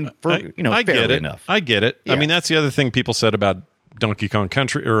get it. Enough. I get it. Yeah. I mean, that's the other thing people said about Donkey Kong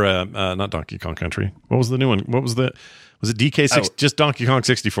Country, or not Donkey Kong Country. What was the new one? Was it DK6? Just Donkey Kong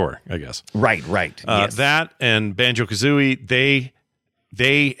 64, I guess. Right. Yes. That and Banjo-Kazooie,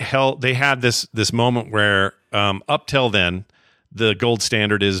 they had this moment where up till then, the gold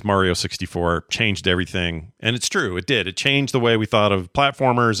standard is Mario 64, changed everything. And it's true, it did. It changed the way we thought of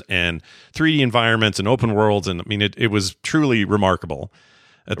platformers and 3D environments and open worlds. And I mean, it was truly remarkable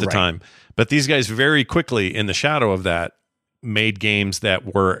at the time. But these guys very quickly, in the shadow of that, made games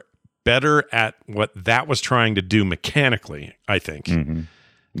that were better at what that was trying to do mechanically, I think. Mm-hmm.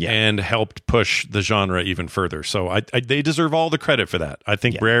 Yeah. And helped push the genre even further. So they deserve all the credit for that. I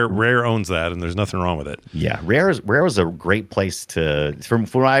think Rare owns that, and there's nothing wrong with it. Yeah, Rare was a great place to, from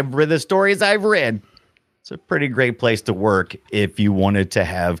I've read the stories I've read, it's a pretty great place to work if you wanted to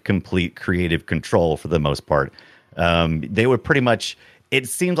have complete creative control for the most part. They would pretty much, it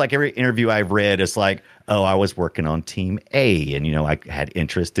seems like every interview I've read, it's like, oh, I was working on Team A, and I had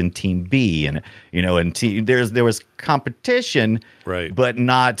interest in Team B, and there was competition, right? But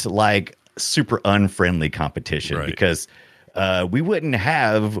not like super unfriendly competition, right? Because we wouldn't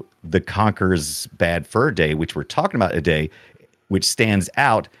have the Conker's Bad Fur Day, which we're talking about today, which stands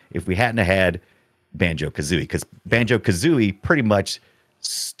out if we hadn't had Banjo-Kazooie, because Banjo-Kazooie pretty much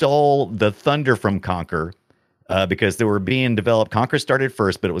stole the thunder from Conker. Because they were being developed. Conker started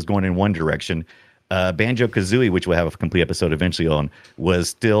first, but it was going in one direction. Banjo-Kazooie, which we'll have a complete episode eventually on, was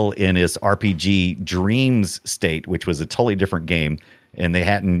still in its RPG Dreams state, which was a totally different game, and they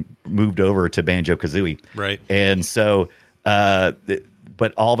hadn't moved over to Banjo-Kazooie. Right. And so,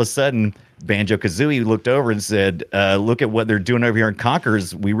 but all of a sudden, Banjo-Kazooie looked over and said, look at what they're doing over here in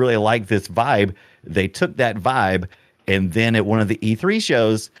Conkers. We really like this vibe. They took that vibe, and then at one of the E3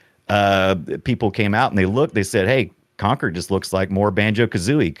 shows, people came out and they said, hey, Conker just looks like more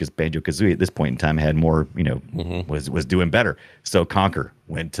Banjo-Kazooie, because Banjo-Kazooie at this point in time had more, was doing better. So Conker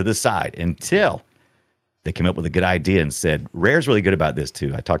went to the side until they came up with a good idea and said, Rare's really good about this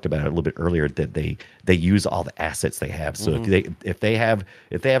too. I talked about it a little bit earlier, that they use all the assets they have. So if they have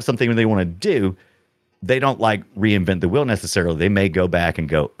something they want to do, they don't like reinvent the wheel necessarily. They may go back and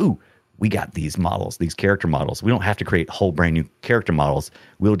go, ooh, we got these models, these character models. We don't have to create whole brand new character models.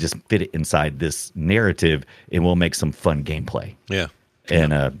 We'll just fit it inside this narrative, and we'll make some fun gameplay. Yeah.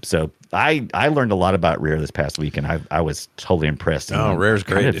 And so I learned a lot about Rare this past week, and I was totally impressed. Oh, Rare's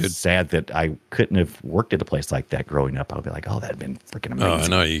great, dude. Sad that I couldn't have worked at a place like that growing up. I'd be like, oh, that'd been freaking amazing. Oh, I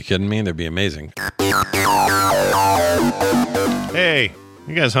know. Are you kidding me? That'd be amazing. Hey,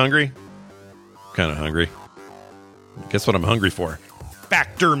 you guys hungry? I'm kind of hungry. Guess what I'm hungry for?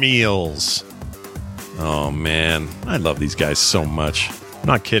 Factor meals. Oh, man. I love these guys so much. I'm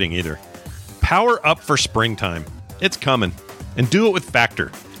not kidding either. Power up for springtime. It's coming. And do it with Factor.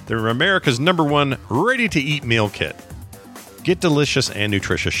 They're America's #1 ready-to-eat meal kit. Get delicious and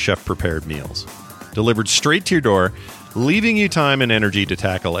nutritious chef-prepared meals delivered straight to your door, leaving you time and energy to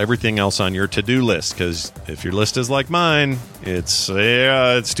tackle everything else on your to-do list. Because if your list is like mine, it's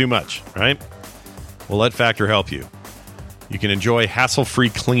too much, right? Well, let Factor help you. You can enjoy hassle-free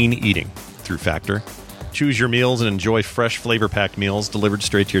clean eating through Factor. Choose your meals and enjoy fresh, flavor-packed meals delivered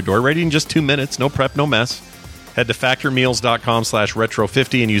straight to your door, ready in just 2 minutes. No prep, no mess. Head to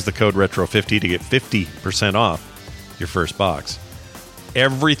factormeals.com/retro50 and use the code retro50 to get 50% off your first box.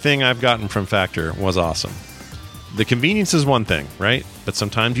 Everything I've gotten from Factor was awesome. The convenience is one thing, right? But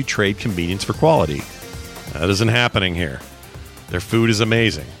sometimes you trade convenience for quality. That isn't happening here. Their food is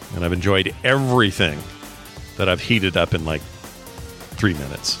amazing, and I've enjoyed everything that I've heated up in like 3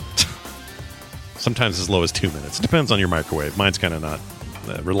 minutes. Sometimes as low as 2 minutes. Depends on your microwave. Mine's kind of not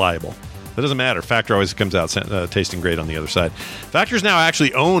reliable. That doesn't matter. Factor always comes out tasting great on the other side. Factor's now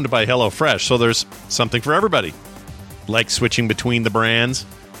actually owned by HelloFresh, so there's something for everybody. Like switching between the brands?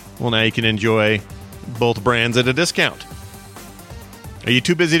 Well, now you can enjoy both brands at a discount. Are you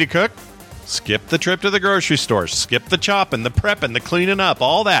too busy to cook? Skip the trip to the grocery store. Skip the chopping, the prepping, the cleaning up,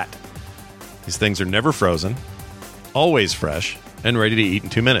 all that. These things are never frozen, always fresh, and ready to eat in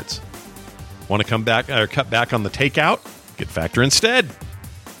 2 minutes. Want to come back or cut back on the takeout? Get Factor instead.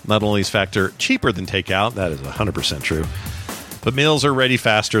 Not only is Factor cheaper than takeout, that is 100% true, but meals are ready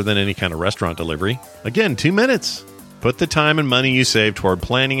faster than any kind of restaurant delivery. Again, 2 minutes. Put the time and money you save toward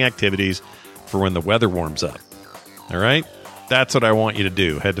planning activities for when the weather warms up. All right? That's what I want you to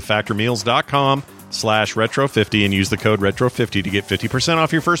do. Head to factormeals.com factormeals.com/retro50 and use the code retro50 to get 50%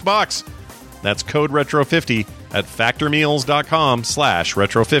 off your first box. That's code retro50 at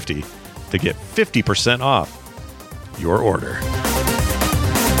factormeals.com/retro50 to get 50% off your order.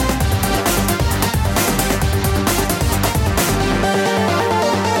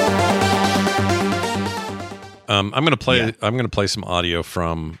 I'm gonna play some audio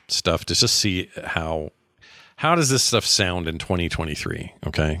from stuff to just see how does this stuff sound in 2023.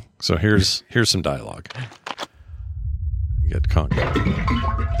 Okay, so here's some dialogue. You got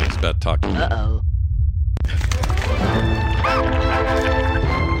Conker. He's about to talk to you. Uh-oh.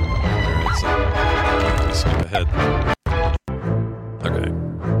 All right, so skip ahead. Okay.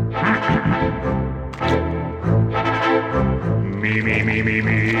 Me.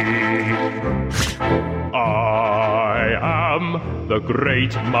 I am the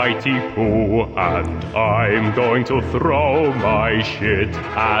great mighty Pooh, and I'm going to throw my shit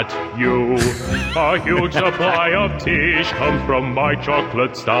at you. A huge supply of tish comes from my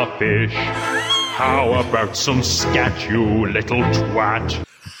chocolate starfish. How about some scat, you little twat?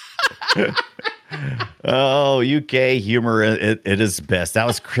 Oh, UK humor at its best. That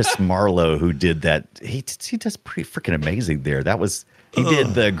was Chris Marlowe who did that. He does pretty freaking amazing there. He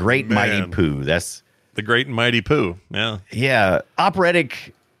did the Great Mighty Pooh. That's the Great and Mighty Pooh. Yeah,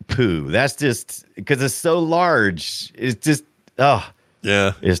 operatic Pooh. That's just because it's so large. It's just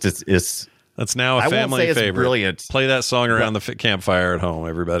it's. That's now a family favorite. Brilliant. Play that song around the campfire at home,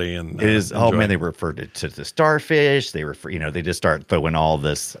 everybody, and it is. Enjoy. Oh man, they referred to the starfish. They refer. They just start throwing all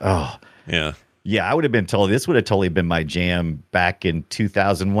this. Oh yeah. Yeah, I would have been told this would have totally been my jam back in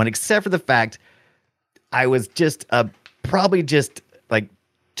 2001, except for the fact I was probably just like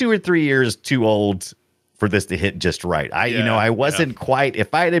 2 or 3 years too old for this to hit just right. I wasn't quite.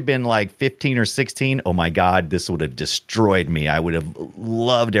 If I had been like 15 or 16, oh my God, this would have destroyed me. I would have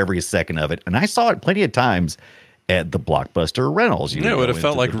loved every second of it. And I saw it plenty of times at the Blockbuster rentals. It would have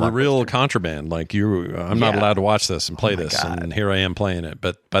felt like real contraband. Like I'm not allowed to watch this and play this, God. And here I am playing it.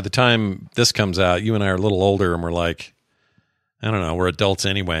 But by the time this comes out, you and I are a little older, and we're like, I don't know, we're adults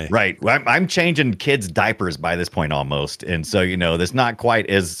anyway. Right. I'm changing kids' diapers by this point almost, and so that's not quite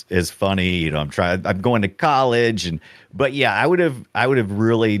as funny. I'm going to college, but yeah, I would have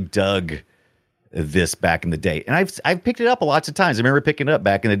really dug this back in the day, and I've picked it up lots of times. I remember picking it up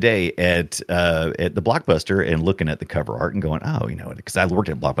back in the day at the Blockbuster and looking at the cover art and going, oh, because I worked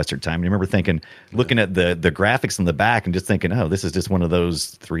at Blockbuster at the time. And I remember looking at the graphics in the back and just thinking, oh, this is just one of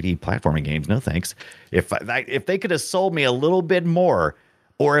those 3D platforming games. No thanks. If they could have sold me a little bit more,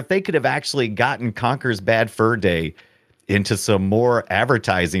 or if they could have actually gotten Conker's Bad Fur Day into some more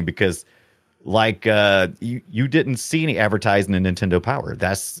advertising, because you didn't see any advertising in Nintendo Power.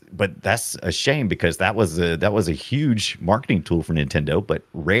 That's a shame, because that was a huge marketing tool for Nintendo. But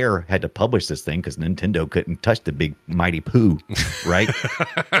Rare had to publish this thing because Nintendo couldn't touch the big mighty Pooh, right?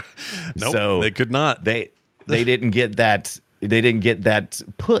 Nope, so they could not. They didn't get that. They didn't get that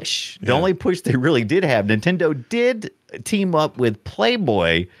push. The only push they really did have, Nintendo did team up with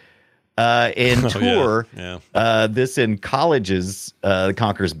Playboy. And tour this in colleges,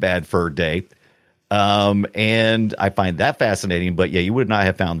 Conker's Bad Fur Day. And I find that fascinating. But yeah, you would not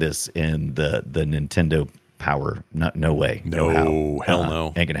have found this in the Nintendo Power. No way. No, hell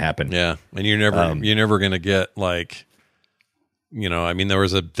no. Ain't gonna happen. Yeah. And you're never gonna get like, there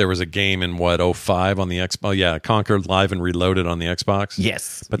was a game in 05 on the Xbox. Oh yeah, Conker Live and Reloaded on the Xbox.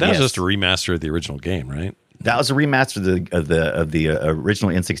 Yes. But that was just a remaster of the original game, right? That was a remaster of the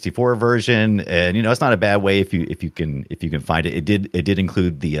original N64 version, and it's not a bad way if you can find it. It did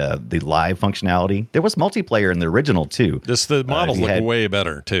include the live functionality. There was multiplayer in the original too. The models look way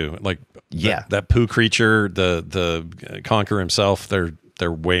better too. Like that Pooh creature, the Conker himself,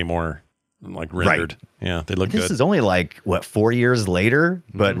 they're way more like rendered. Right. Yeah, they look good. This is only 4 years later,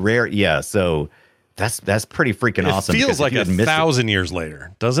 but Rare. Yeah, so that's pretty freaking awesome. It feels like 1,000 years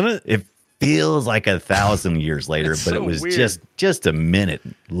later, doesn't it? It feels like 1,000 years later, but so it was weird. just a minute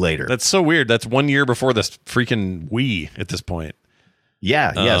later. That's so weird. That's 1 year before this freaking Wii at this point.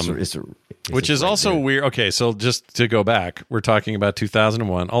 Yeah, which is also weird. Okay, so just to go back, we're talking about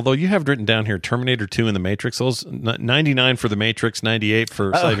 2001. Although you have written down here Terminator 2 and The Matrix. Those 99 for The Matrix, 98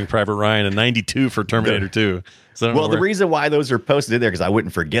 for Saving Private Ryan, and 92 for Terminator 2. So the reason why those are posted in there, because I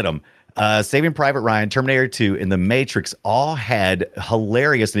wouldn't forget them. Saving Private Ryan, Terminator 2, and The Matrix all had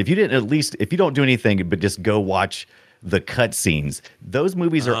hilarious. And if you don't do anything but just go watch the cutscenes, those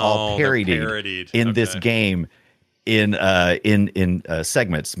movies are all parodied in this game in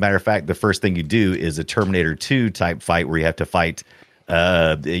segments. Matter of fact, the first thing you do is a Terminator 2 type fight where you have to fight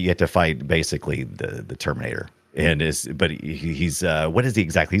basically the Terminator. And he's what is he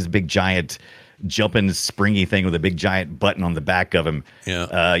exactly? He's a big giant jumping springy thing with a big giant button on the back of him.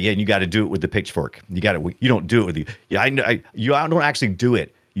 Yeah. And you got to do it with the pitchfork. You don't do it with I don't actually do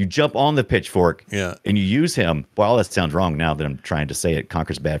it. You jump on the pitchfork, and you use him. Well, that sounds wrong now that I'm trying to say it.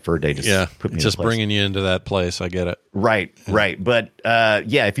 Conker's bad fur day. Put me just in place. bringing you into that place. I get it. Right. But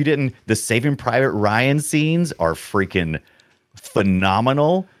if you didn't, the Saving Private Ryan scenes are freaking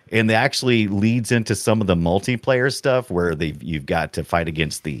phenomenal, and they actually leads into some of the multiplayer stuff where you've got to fight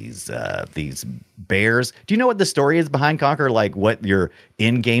against these bears. Do you know what the story is behind Conker? Like what your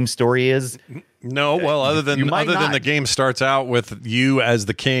in-game story is? No, well, other than the game starts out with you as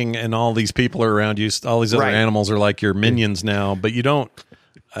the king, and all these people are around you. All these other animals are like your minions now, but you don't.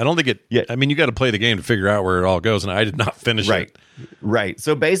 I don't think it. Yeah. I mean, you got to play the game to figure out where it all goes, and I did not finish it. Right.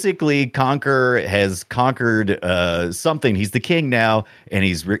 So basically, Conker has conquered something. He's the king now, and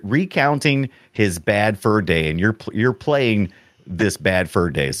he's recounting his bad fur day, and you're playing this bad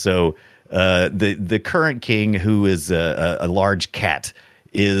fur day. So the current king, who is a large cat,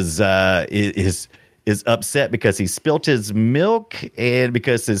 is upset because he spilt his milk, and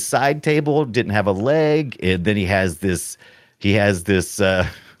because his side table didn't have a leg, and then he has this. Do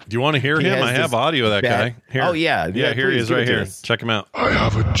you want to hear him? I have audio of that guy. Here. Oh yeah, here he is right here. Check him out. I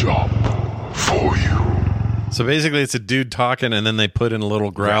have a job for you. So basically, it's a dude talking, and then they put in a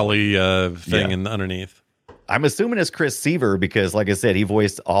little growly thing underneath. I'm assuming it's Chris Seaver because, like I said, he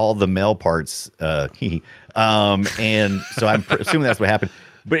voiced all the male parts. And so I'm assuming that's what happened.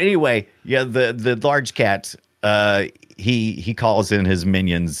 But anyway, the large cat. He calls in his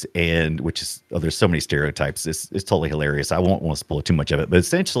minions, and there's so many stereotypes. It's totally hilarious. I won't want to spoil too much of it, but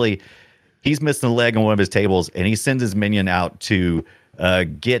essentially, he's missing a leg on one of his tables, and he sends his minion out to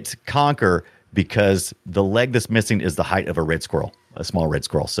get Conker because the leg that's missing is the height of a red squirrel, a small red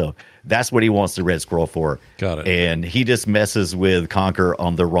squirrel. So that's what he wants the red squirrel for. Got it. And he just messes with Conker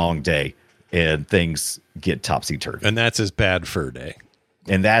on the wrong day, and things get topsy-turvy. And that's his bad fur day.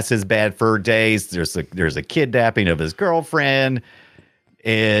 And that's his bad fur days. There's a kidnapping of his girlfriend,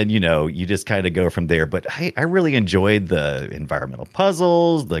 and you just kind of go from there. But I really enjoyed the environmental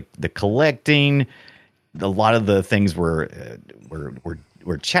puzzles, the collecting. A lot of the things were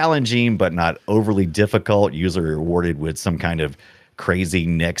challenging, but not overly difficult. Usually rewarded with some kind of crazy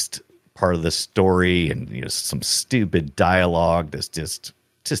next part of the story, and some stupid dialogue that's just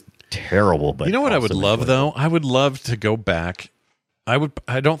terrible. But you know what I would love though? I would love to go back.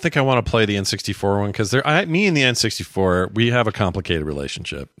 I don't think I want to play the N64 one because me and the N64, we have a complicated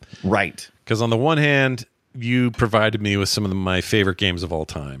relationship. Right. Because on the one hand, you provided me with some of my favorite games of all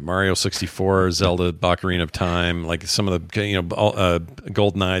time: Mario 64, Zelda, Ocarina of Time, like some of the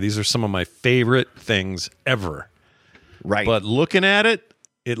GoldenEye. These are some of my favorite things ever. Right. But looking at it,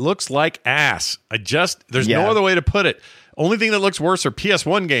 it looks like ass. There's no other way to put it. Only thing that looks worse are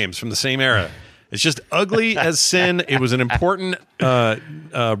PS1 games from the same era. It's just ugly as sin. It was an important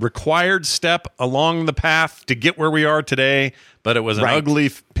required step along the path to get where we are today, but it was an ugly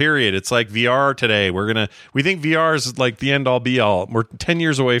period. It's like VR today. We think VR is like the end all be all. We're 10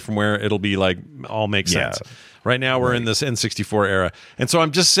 years away from where it'll be like all makes sense. Right now we're in this N64 era. And so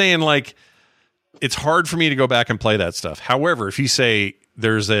I'm just saying, like, it's hard for me to go back and play that stuff. However, if you say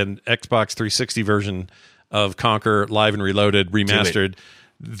there's an Xbox 360 version of Conker Live and Reloaded remastered,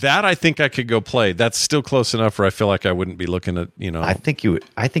 that I think I could go play. That's still close enough where I feel like I wouldn't be looking at, I think you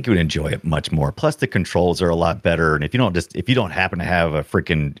would enjoy it much more. Plus the controls are a lot better. And if you don't happen to have a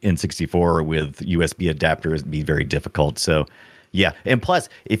freaking N64 with USB adapter, it'd be very difficult. So yeah. And plus,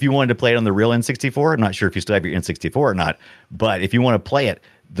 if you wanted to play it on the real N64, I'm not sure if you still have your N64 or not, but if you want to play it,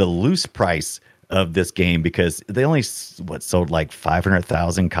 the loose price of this game, because they only sold like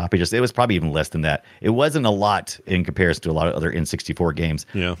 500,000 copies. It was probably even less than that. It wasn't a lot in comparison to a lot of other N64 games.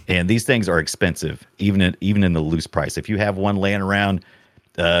 Yeah. And these things are expensive, even in the loose price. If you have one laying around,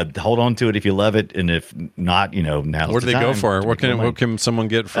 hold on to it if you love it, and if not, now. What do they go for? What can someone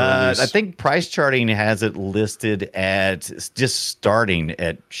get for? I think Price Charting has it listed at just starting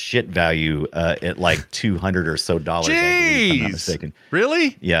at shit value at like $200 or so. Jeez, if I'm not mistaken.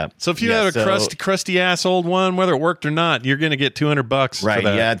 Really? Yeah. So if you had a crusty ass old one, whether it worked or not, you're going to get $200. Right. For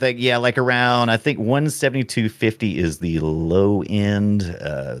that. Yeah. Like around, I think $172.50 is the low end.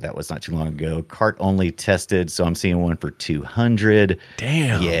 That was not too long ago. Cart only tested, so I'm seeing one for $200. Damn.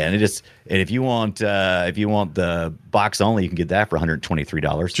 Yeah, and if you want the box only, you can get that for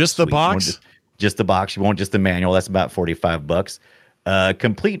 $123. Just the box? Just the box. You want just the manual? That's about $45.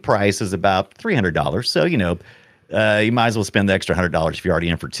 Complete price is about $300. So you might as well spend the extra $100 if you're already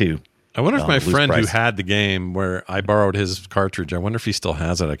in for two. I wonder if my friend who had the game where I borrowed his cartridge, I wonder if he still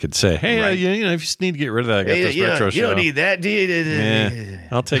has it. I could say, hey, if you just need to get rid of that, I got this retro show. You don't need that, do you? Yeah,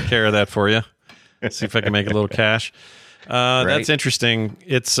 I'll take care of that for you. See if I can make a little cash. Right. That's interesting.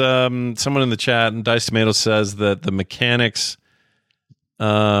 It's someone in the chat, and Dice Tomatoes says that the mechanics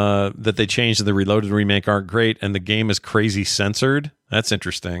that they changed in the Reloaded remake aren't great, and the game is crazy censored. That's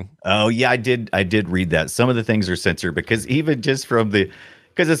interesting. Oh yeah, I did read that. Some of the things are censored because even just from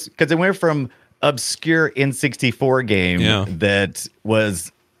because it went from obscure N64 game that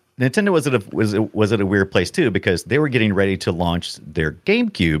was Nintendo was at a weird place too, because they were getting ready to launch their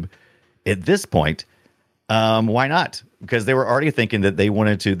GameCube at this point. Why not? Because they were already thinking that they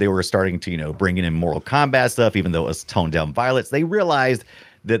were starting to, bringing in Mortal Kombat stuff, even though it was toned down violence. They realized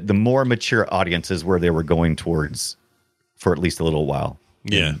that the more mature audiences where they were going towards for at least a little while.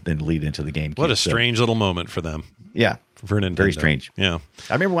 Then lead into the GameCube. What a strange little moment for them. Yeah. For Nintendo. Very strange. Yeah.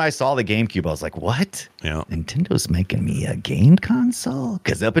 I remember when I saw the GameCube, I was like, what? Yeah. Nintendo's making me a game console?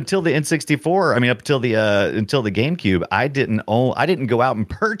 Because up until the N64, up until the GameCube, I didn't go out and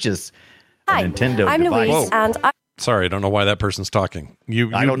purchase a Nintendo I'm device. Louise, and Sorry, I don't know why that person's talking.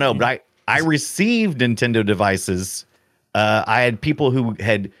 I don't know, but I received Nintendo devices. I had people who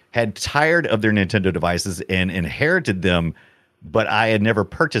had tired of their Nintendo devices and inherited them, but I had never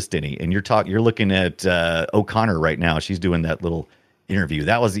purchased any. And you're looking at O'Connor right now. She's doing that little interview.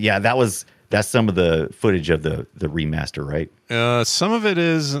 That's some of the footage of the remaster, right? Some of it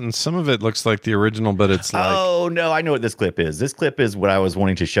is, and some of it looks like the original, but it's like... Oh, no, I know what this clip is. This clip is what I was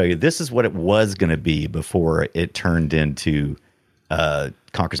wanting to show you. This is what it was going to be before it turned into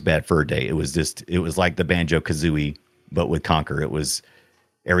Conker's Bad Fur Day. It was like the Banjo-Kazooie, but with Conker.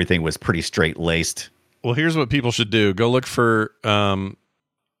 Everything was pretty straight-laced. Well, here's what people should do. Go look for...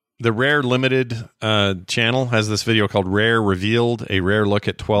 the Rare Limited channel has this video called Rare Revealed, a rare look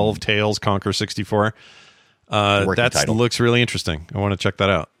at 12 Tales Conker 64. That looks really interesting. I want to check that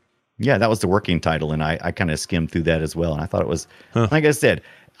out. Yeah, that was the working title, and I kind of skimmed through that as well. And I thought it was, like I said,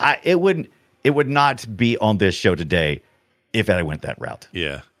 it would not be on this show today if I went that route.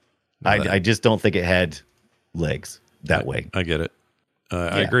 Yeah. I just don't think it had legs that way. I get it.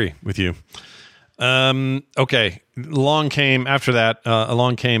 I agree with you. Okay. Along came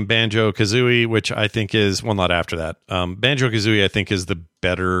Banjo-Kazooie, which I think is, well, not after that. Banjo-Kazooie, I think, is the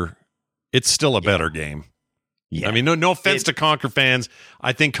better, it's still a better game. Yeah. I mean, no offense to Conker fans.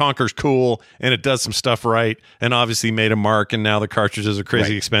 I think Conker's cool, and it does some stuff right, and obviously made a mark, and now the cartridges are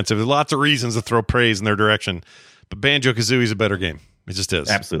crazy expensive. There's lots of reasons to throw praise in their direction, but Banjo-Kazooie is a better game. It just is.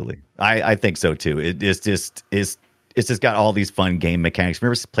 Absolutely. I think so, too. It's just got all these fun game mechanics.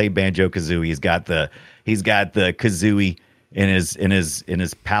 Remember, play Banjo-Kazooie. He's got the Kazooie in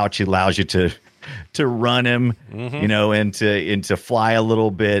his pouch. He allows you to run him, and to fly a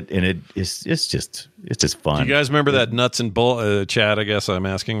little bit, and it's just fun. Do you guys remember that nuts and bolt Chad? I guess I'm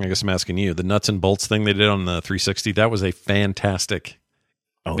asking you. The nuts and bolts thing they did on the 360. That was a fantastic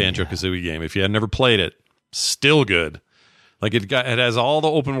Banjo-Kazooie game. If you had never played it, still good. Like it has all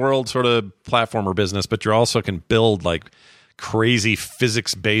the open world sort of platformer business, but you also can build like crazy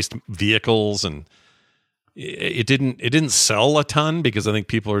physics based vehicles, and it didn't sell a ton because I think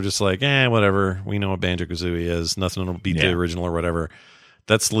people are just like, whatever. We know what Banjo-Kazooie is. Nothing will beat the original or whatever.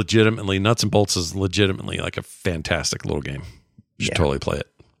 That's legitimately, Nuts and Bolts is legitimately like a fantastic little game. You should totally play it.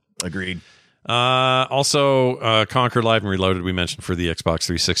 Agreed. Also, Conker Live and Reloaded, we mentioned for the Xbox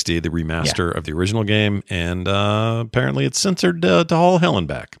 360, the remaster of the original game, and apparently it's censored to all hell and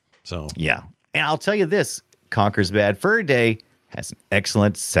back. So yeah, and I'll tell you this: Conker's Bad Fur Day has an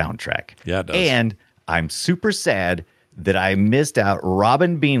excellent soundtrack. Yeah, it does. And I'm super sad that I missed out.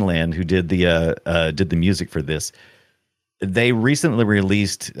 Robin Beanland, who did the music for this, they recently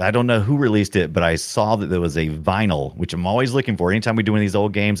released, I don't know who released it, but I saw that there was a vinyl, which I'm always looking for. Anytime we do one of these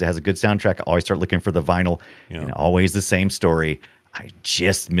old games that has a good soundtrack, I always start looking for the vinyl. And always the same story. I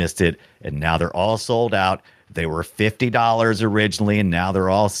just missed it, and now they're all sold out. They were $50 originally, and now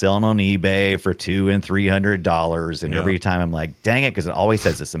they're all selling on eBay for $200 and $300. And every time I'm like, dang it, because it always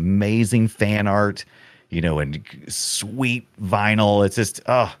has this amazing fan art, and sweet vinyl. It's just,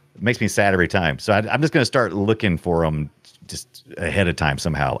 it makes me sad every time. So I'm just going to start looking for them just ahead of time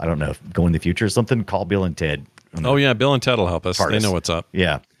somehow. I don't know, if go in the future or something, call Bill and Ted. Oh yeah, Bill and Ted will help us. Artists. They know what's up.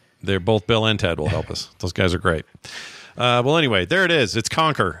 Yeah. They're both Bill and Ted will help us. Those guys are great. Well, anyway, there it is. It's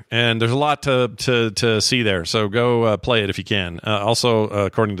Conker, and there's a lot to see there. So go play it if you can. Also,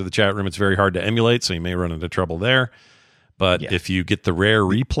 according to the chat room, it's very hard to emulate, so you may run into trouble there. But if you get the Rare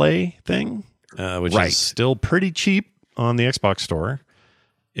Replay thing, which is still pretty cheap on the Xbox Store,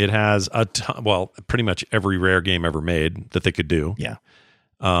 it has pretty much every Rare game ever made that they could do. Yeah.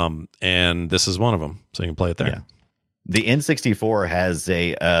 And this is one of them, so you can play it there. Yeah. The N64 has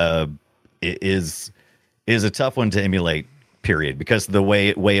is a tough one to emulate, period, because the way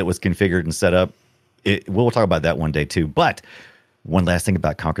it was configured and set up, we'll talk about that one day too. But one last thing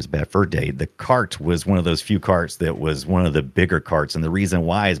about Conker's Bad Fur Day, the cart was one of those few carts that was one of the bigger carts. And the reason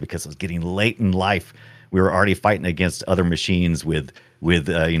why is because it was getting late in life. We were already fighting against other machines with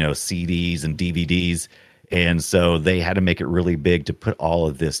CDs and DVDs. And so they had to make it really big to put all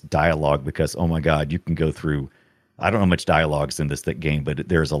of this dialogue because, oh my God, you can go through, I don't know how much dialogue's in this game, but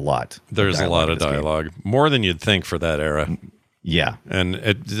there's a lot. There's a lot of dialogue. More than you'd think for that era. Yeah. And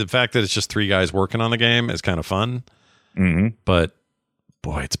the fact that it's just 3 guys working on the game is kind of fun. Mm-hmm. But,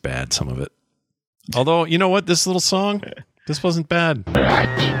 boy, it's bad, some of it. Although, you know what? This little song, this wasn't bad.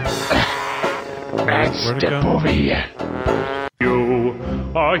 Where'd it go? Over here. You,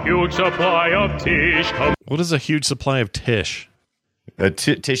 a huge supply of tish. What is a huge supply of tish?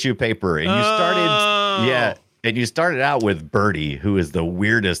 Tissue paper. And you started, and you started out with Birdie, who is the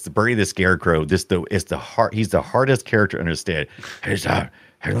weirdest. Birdie the Scarecrow. He's the hardest character to understand.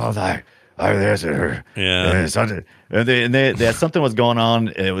 Something was going on.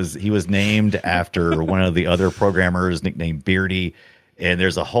 He was named after one of the other programmers, nicknamed Beardy. And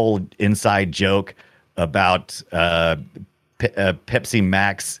there's a whole inside joke about Pepsi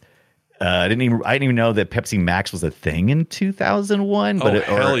Max. I didn't even know that Pepsi Max was a thing in 2001.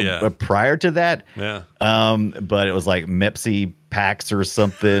 But prior to that, but it was like Mepsi Pax or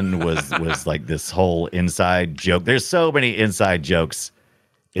something was like this whole inside joke. There's so many inside jokes.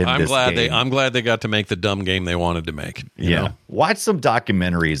 I'm glad they got to make the dumb game they wanted to make. You know? Watch some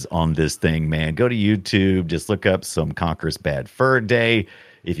documentaries on this thing, man. Go to YouTube. Just look up some Conker's Bad Fur Day.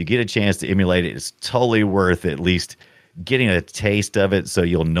 If you get a chance to emulate it, it's totally worth at least getting a taste of it, so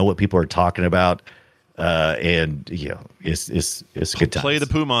you'll know what people are talking about. And it's a good time. Play the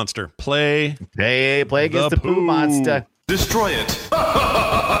poo monster. Play against the poo monster. Destroy it.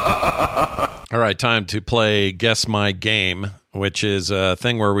 All right, time to play Guess My Game, which is a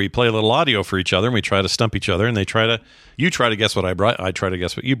thing where we play a little audio for each other and we try to stump each other, and you try to guess what I brought, I try to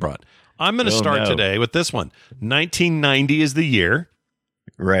guess what you brought. I'm going to start today with this one. 1990 is the year.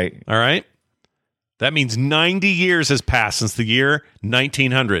 Right. All right. That means 90 years has passed since the year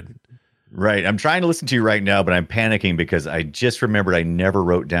 1900. Right. I'm trying to listen to you right now, but I'm panicking because I just remembered I never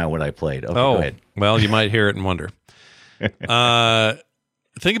wrote down what I played. Okay, go ahead. Well, you might hear it and wonder.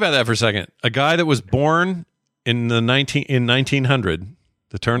 Think about that for a second. A guy that was born in 1900,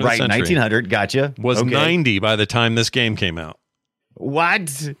 the turn of the century. 1900, gotcha. Was 90 by the time this game came out. What?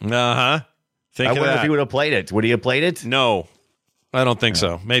 Uh-huh. I wonder if he would have played it. Would he have played it? No, I don't think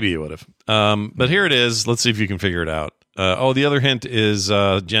so. Maybe he would have. But here it is. Let's see if you can figure it out. The other hint is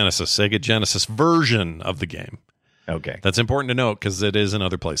Genesis, Sega Genesis version of the game. Okay. That's important to note because it is in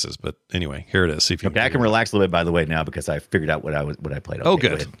other places. But anyway, here it is. See if you I can relax a little bit, by the way, now because I figured out what I played. Okay,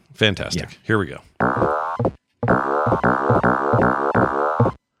 good. Fantastic. Yeah. Here we go.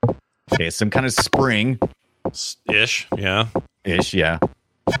 Okay, some kind of spring. Ish, yeah. Ish, yeah.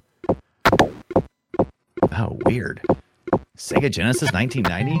 Oh, weird. Sega Genesis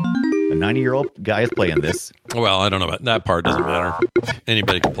 1990? A 90-year-old guy is playing this. Well, I don't know about that part. Doesn't matter.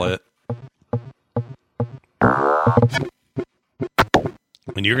 Anybody can play it.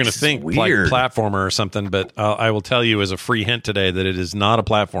 And you're going to think like platformer or something, but I will tell you as a free hint today that it is not a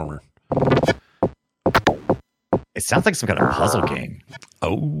platformer. It sounds like some kind of puzzle game.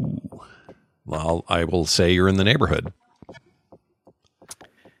 Oh. Well, I will say you're in the neighborhood.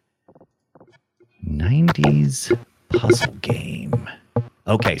 90s puzzle game.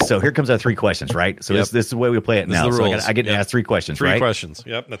 Okay, so here comes our 3 questions, right? So this is the way we play it now. So I get to ask 3 questions, right? 3 questions.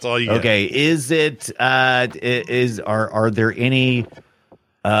 Yep, that's all you get. Okay, are there any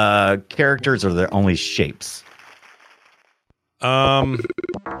characters, or are there only shapes?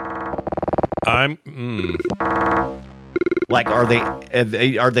 Like,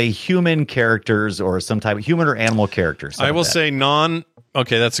 are they human characters or some type of human or animal characters? I will say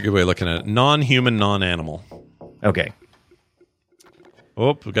okay, that's a good way of looking at it. Non-human, non-animal. Okay.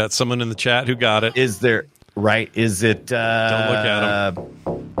 Oh, we got someone in the chat who got it. Is it Don't look at him.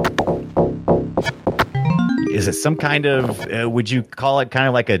 Is it some kind of, would you call it kind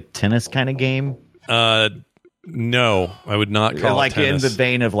of like a tennis kind of game? No, I would not call it tennis. In the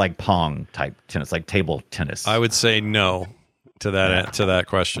vein of like Pong type tennis, like table tennis. I would say no to that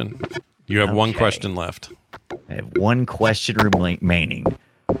question. You have one question left. I have one question remaining.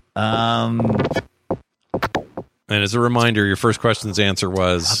 And as a reminder, your first question's answer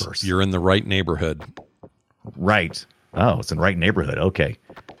was you're in the right neighborhood. Right. Oh, it's in the right neighborhood. Okay.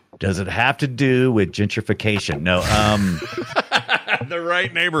 Does it have to do with gentrification? No. The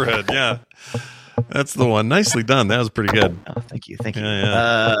right neighborhood. Yeah. That's the one. Nicely done. That was pretty good. Oh, thank you. Thank you.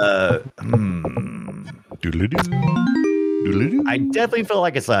 Yeah. I definitely feel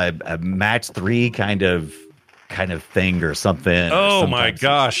like it's a match 3 kind of thing or something. Oh my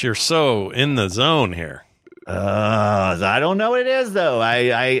gosh, you're so in the zone here. I don't know what it is though.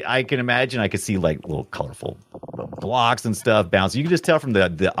 I can imagine. I could see like little colorful blocks and stuff bouncing. You can just tell from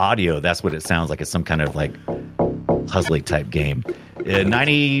the audio. That's what it sounds like. It's some kind of like puzzly type game.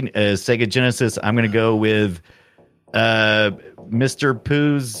 90 Sega Genesis. I'm going to go with Mr.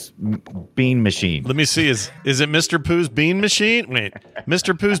 Pooh's Bean Machine. Let me see. Is it Mr. Pooh's Bean Machine? Wait,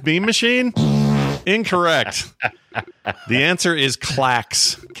 Mr. Pooh's Bean Machine? Incorrect. The answer is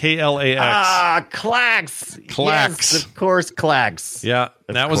Klax. Klax. Klax. Klax. Yes, of course, Klax. Yeah,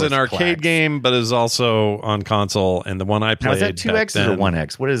 that was an arcade game, but it was also on console. And the one I played. Now, is that 2X or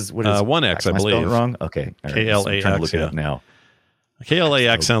 1X? What is 1X? I believe. Am I spelling it wrong? Okay. KLAX. I'm trying to look it up now.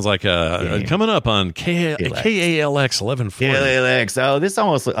 KLAX sounds like coming up on KALX 1140. KLAX. Oh, this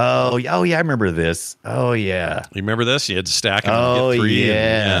almost. Oh, yeah. I remember this. Oh, yeah. You remember this? You had to stack them. Oh, and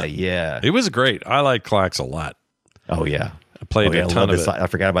get 3 yeah. It was great. I like Klax a lot. Oh, yeah. I played a ton of it. I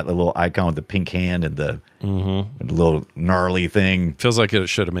forgot about the little icon with the pink hand and the little gnarly thing. Feels like it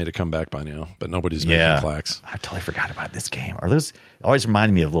should have made a comeback by now, but nobody's making Klax. I totally forgot about this game. Are those always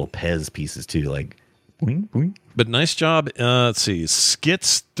reminding me of little Pez pieces too, like boing, boing. But nice job. Let's see.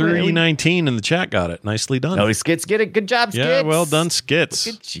 Skits 319 in the chat got it. Nicely done. Oh, Skits get it. Good job, Skits. Yeah, well done, Skits.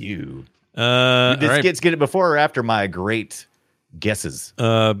 Look at you. Did Skits get it before or after my great guesses?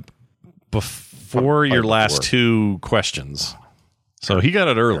 Before your last 2 questions. So he got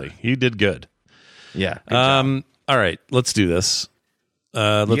it early. He did good. Yeah. Good job. All right, let's do this.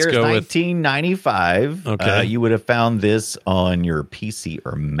 Let's Year's go with 1995. Okay. You would have found this on your PC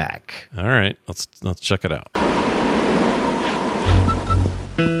or Mac. All right, let's check it out.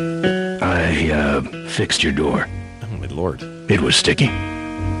 I fixed your door. Oh my lord. It was sticky.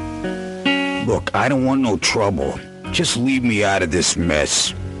 Look, I don't want no trouble. Just leave me out of this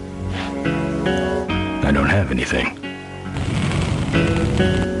mess. I don't have anything.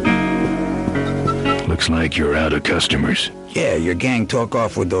 Looks like you're out of customers. Yeah, your gang took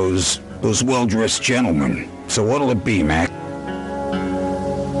off with those well-dressed gentlemen. So what'll it be, Mac?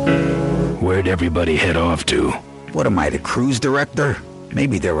 Where'd everybody head off to? What am I, the cruise director?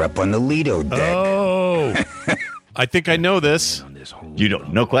 Maybe they're up on the Lido deck. Oh, I think I know this. You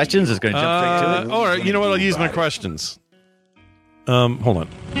don't. No questions? It's going to jump straight to it? All right, you know what? I'll use my questions. Hold on.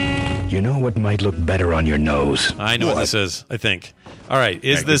 You know what might look better on your nose? I know what this is, I think. All right,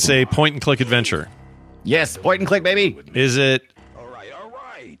 is this a point-and-click adventure? Yes, point and click, baby. Is it... All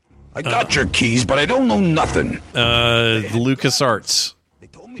right. I got your keys, but I don't know nothing. LucasArts.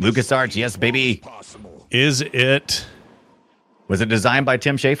 LucasArts, yes, baby. Is it... Was it designed by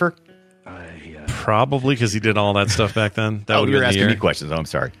Tim Schafer? Probably, because he did all that stuff back then. That you're asking me questions. Oh, I'm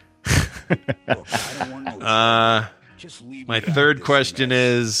sorry. My third question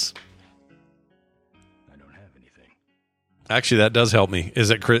is... I don't have anything. Actually, that does help me. Is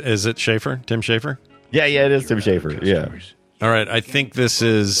it Schafer? Tim Schafer? Yeah, it is Tim Schafer. Yeah. All right, I think this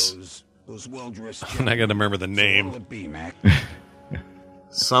is... I'm not going to remember the name.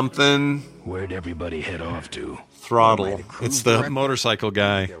 Something... Where'd everybody head off to? Throttle. It's the motorcycle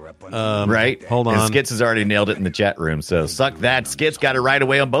guy. Right. Hold on. And Skits has already nailed it in the chat room, so suck that. Skits got it right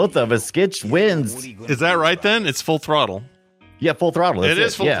away on both of us. Skits wins. Is that right then? It's Full Throttle. Yeah, Full Throttle. It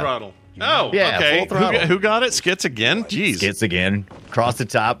is Full Throttle. Oh, yeah, okay. Full Throttle. Who got it? Skits again? Jeez. Skits again. Across the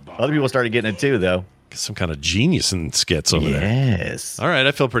top. Other people started getting it too, though. Some kind of genius in Skits over there. Yes. All right,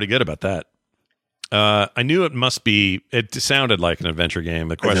 I feel pretty good about that. I knew it must be... It sounded like an adventure game.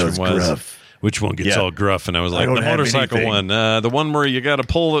 The question was... Gruff. Which one gets all gruff? And I was like, the motorcycle anything. one. The one where you got to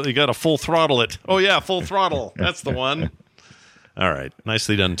pull it, you got to full throttle it. Oh, yeah, Full Throttle. That's the one. All right.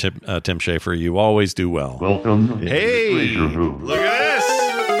 Nicely done, Tim Schafer. You always do well. Welcome. Hey, look at this.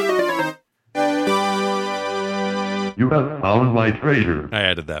 You have found my treasure. I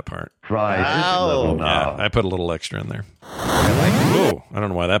added that part. Try this level now. Yeah, I put a little extra in there. Oh, I don't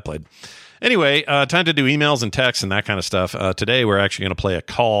know why that played. Anyway, time to do emails and texts and that kind of stuff. Today, we're actually going to play a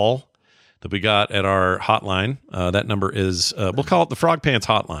call that we got at our hotline. That number is, we'll call it the Frog Pants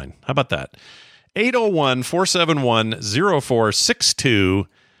Hotline. How about that? 801-471-0462.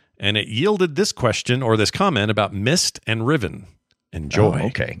 And it yielded this question or this comment about Myst and Riven. Enjoy. Oh,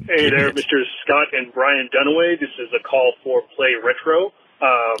 okay. Hey there, Mr. Scott and Brian Dunaway. This is a call for Play Retro.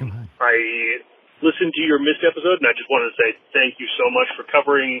 I listened to your Myst episode, and I just wanted to say thank you so much for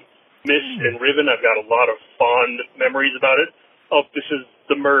covering Myst and Riven. I've got a lot of fond memories about it. Oh, this is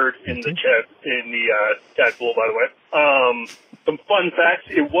the Murd in the chat, in the chat pool, by the way. Some fun facts.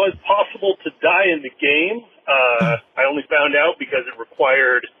 It was possible to die in the game. I only found out because it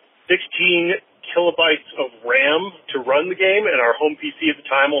required 16 kilobytes of RAM to run the game, and our home PC at the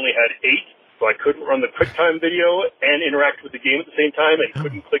time only had 8, so I couldn't run the QuickTime video and interact with the game at the same time, and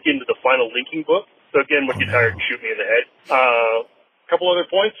couldn't click into the final linking book. So again, would get tired and shoot me in the head. A couple other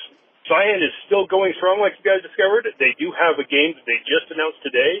points. Cyan is still going strong, like you guys discovered. They do have a game that they just announced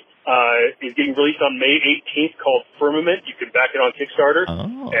today. Is getting released on May 18th called Firmament. You can back it on Kickstarter,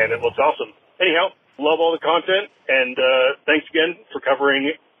 and it looks awesome. Anyhow, love all the content, and thanks again for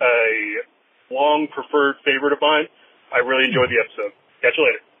covering a long preferred favorite of mine. I really enjoyed the episode. Catch you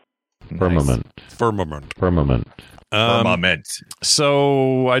later. Firmament.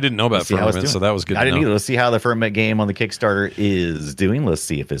 So I didn't know about Firmament, so that was good. I didn't either. Let's see how the Firmament game on the Kickstarter is doing. Let's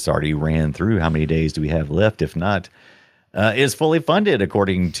see if it's already ran through. How many days do we have left? If not, is fully funded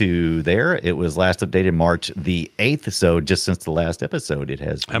according to there. It was last updated March the 8th. So just since the last episode, it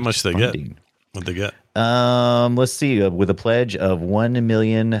has. How much they get? What'd they get? Let's see. With a pledge of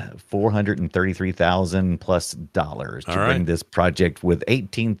 $1,433,000 plus dollars to bring this project with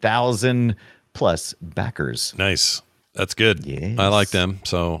 18,000 plus backers. Nice. That's good. Yes. I like them.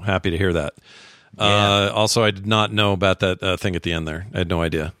 So happy to hear that. Yeah. Also, I did not know about that thing at the end there. I had no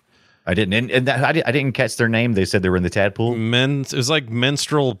idea. I didn't. And I didn't catch their name. They said they were in the tadpole. It was like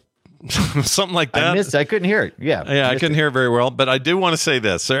menstrual, something like that. I couldn't hear it. Yeah. I couldn't hear it very well. But I do want to say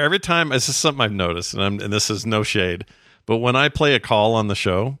this. So every time, this is something I've noticed, and this is no shade, but when I play a call on the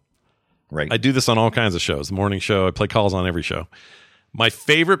show, right? I do this on all kinds of shows. The morning show, I play calls on every show. My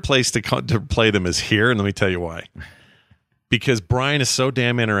favorite place to play them is here, and let me tell you why. Because Brian is so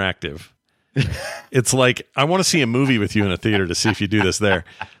damn interactive. It's like, I want to see a movie with you in a theater to see if you do this there.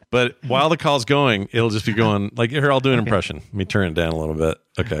 But while the call's going, it'll just be going, like, here, I'll do an impression. Let me turn it down a little bit.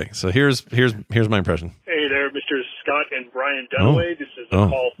 Okay, so here's my impression. Hey there, Mr. Scott and Brian Dunaway. This is a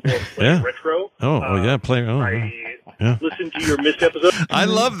call for Play Retro. Play. I listened to your missed episode. I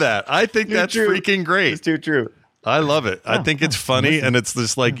love that. I think that's freaking great. It's too true. I love it. I think it's funny, and it's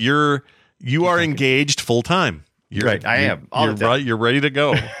just like you are engaged full time. Right, I am. You're right. You're ready to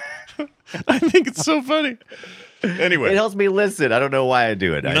go. I think it's so funny. Anyway, it helps me listen. I don't know why I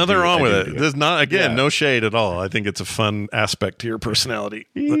do it. Nothing wrong with it. There's not, again, no shade at all. I think it's a fun aspect to your personality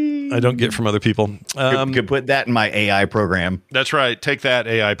that I don't get from other people. Could put that in my AI program. That's right. Take that,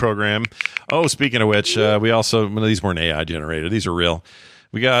 AI program. Oh, speaking of which, we also, these weren't AI generated. These are real.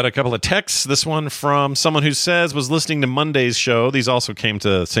 We got a couple of texts. This one from someone who says was listening to Monday's show. These also came to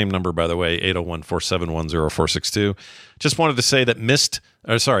the same number, by the way, 801-471-0462. Just wanted to say that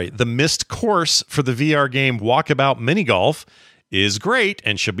the missed course for the VR game Walkabout Mini Golf is great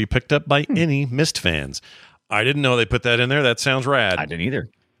and should be picked up by any Myst fans. I didn't know they put that in there. That sounds rad. I didn't either.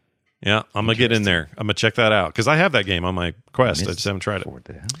 Yeah, I'm going to get in there. I'm going to check that out because I have that game on my Quest. I just haven't tried it.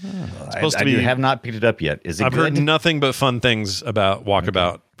 I have not picked it up yet. Is it I've good? heard nothing but fun things about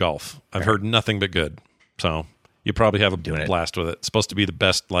Walkabout Golf. I've heard nothing but good. So you probably have a blast with it. It's supposed to be the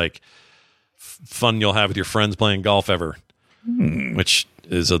best fun you'll have with your friends playing golf ever, which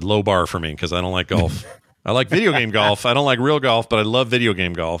is a low bar for me because I don't like golf. I like video game golf. I don't like real golf, but I love video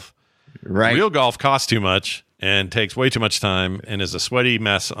game golf. Right. Real golf costs too much and takes way too much time and is a sweaty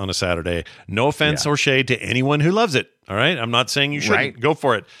mess on a Saturday. No offense or shade to anyone who loves it. All right, I'm not saying you shouldn't go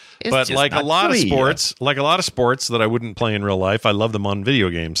for it, but like a lot of sports, that I wouldn't play in real life, I love them on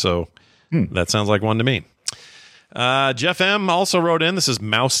video games. So that sounds like one to me. Jeff M also wrote in. This is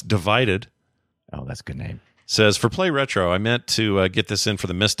Mouse Divided. Oh, that's a good name. Says, for Play Retro, I meant to get this in for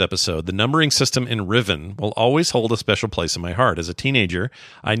the Myst episode. The numbering system in Riven will always hold a special place in my heart. As a teenager,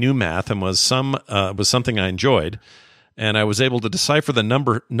 I knew math and was something I enjoyed, and I was able to decipher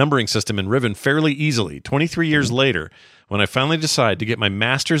the numbering system in Riven fairly easily. 23 years later, when I finally decided to get my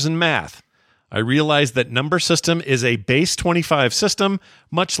master's in math, I realized that number system is a base 25 system,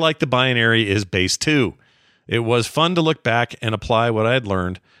 much like the binary is base 2. It was fun to look back and apply what I had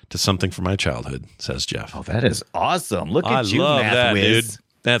learned to something from my childhood, says Jeff. Oh, that is awesome. Look at you, love math that, whiz. dude.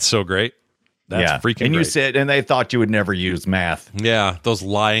 That's so great. That's freaking and great. You said, and they thought you would never use math. Yeah, those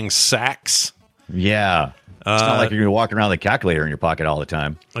lying sacks. Yeah. It's not like you're going to walk around with a calculator in your pocket all the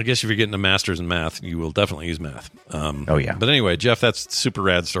time. I guess if you're getting a master's in math, you will definitely use math. Oh, yeah. But anyway, Jeff, that's a super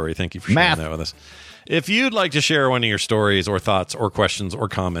rad story. Thank you for sharing that with us. If you'd like to share one of your stories or thoughts or questions or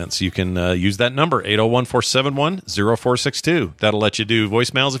comments, you can use that number, 801-471-0462. That'll let you do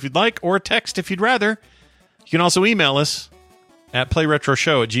voicemails if you'd like or text if you'd rather. You can also email us at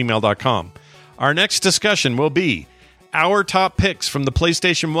playretroshow@gmail.com. Our next discussion will be our top picks from the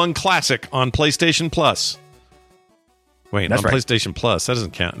PlayStation 1 Classic on PlayStation Plus. Wait, That's on right. PlayStation Plus, that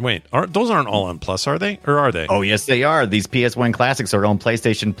doesn't count. Wait, those aren't all on Plus, are they? Or are they? Oh, yes, they are. These PS1 classics are on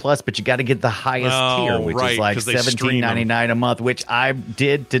PlayStation Plus, but you got to get the highest tier, which is like $17.99 a month, which I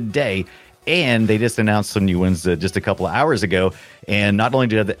did today. And they just announced some new ones just a couple of hours ago. And not only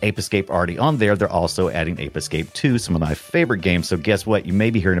do they have the Ape Escape already on there, they're also adding Ape Escape 2, some of my favorite games. So guess what? You may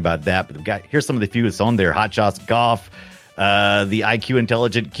be hearing about that, but here's some of the few that's on there. Hot Shots Golf, the IQ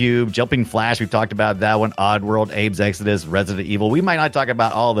Intelligent Cube, Jumping Flash. We've talked about that one. Oddworld, Abe's Exodus, Resident Evil. We might not talk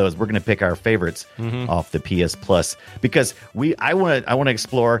about all those. We're going to pick our favorites off the PS Plus because I want to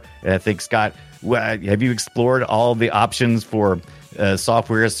explore. And I think, Scott, have you explored all the options for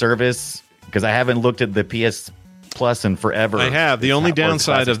software as service? Because I haven't looked at the PS Plus in forever. I have. The only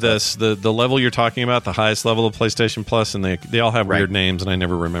downside of this, the level you're talking about, the highest level of PlayStation Plus, and they all have weird names, and I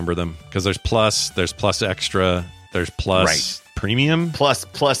never remember them. Because there's Plus Extra, there's Plus Premium.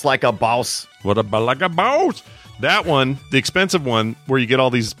 Plus like a boss. What about like a boss? That one, the expensive one, where you get all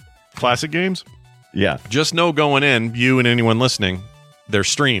these classic games. Yeah. Just know going in, you and anyone listening, they're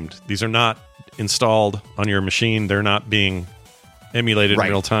streamed. These are not installed on your machine. They're not being emulated in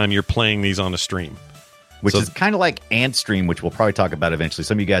real time. You're playing these on a stream. Which is kind of like AntStream, which we'll probably talk about eventually.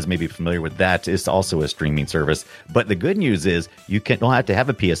 Some of you guys may be familiar with that. It's also a streaming service. But the good news is you don't have to have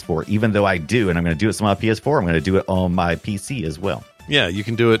a PS4, even though I do. And I'm going to do it on my PS4. I'm going to do it on my PC as well. Yeah, you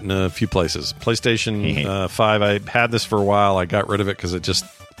can do it in a few places. PlayStation 5, I had this for a while. I got rid of it because it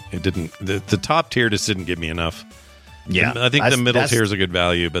didn't. The top tier just didn't give me enough. Yeah. I think the middle tier is a good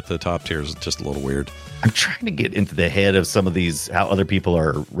value, but the top tier is just a little weird. I'm trying to get into the head of some of these, how other people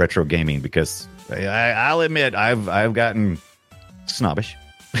are retro gaming, because I'll admit I've gotten snobbish.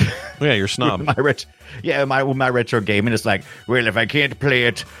 Yeah, you're snob. my retro gaming. It's like, well, if I can't play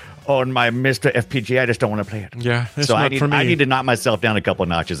it on my Mr. FPG, I just don't want to play it. Yeah, so I need to knock myself down a couple of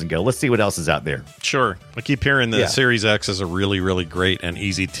notches and go, let's see what else is out there. Sure. I keep hearing the Series X is a really, really great and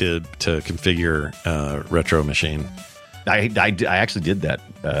easy to configure retro machine. I actually did that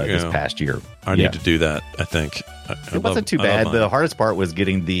this past year. I need to do that, I think. It wasn't too bad. The hardest part was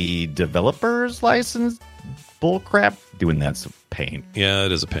getting the developer's license. Bullcrap. Doing that's a pain. Yeah,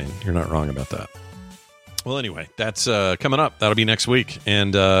 it is a pain. You're not wrong about that. Well, anyway, that's coming up. That'll be next week.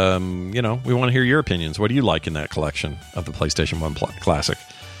 And, we want to hear your opinions. What do you like in that collection of the PlayStation 1 Classic?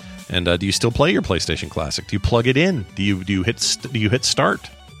 And do you still play your PlayStation Classic? Do you plug it in? Do you hit start?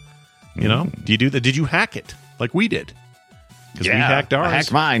 You know? Do you do that? Did you hack it like we did? Because we hacked ours. I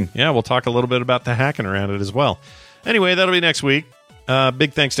hacked mine. Yeah, we'll talk a little bit about the hacking around it as well. Anyway, that'll be next week.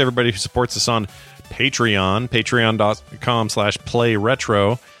 Big thanks to everybody who supports us on Patreon,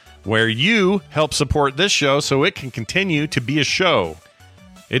 patreon.com/playretro, where you help support this show so it can continue to be a show.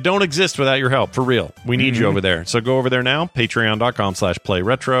 It don't exist without your help, for real. We need you over there. So go over there now,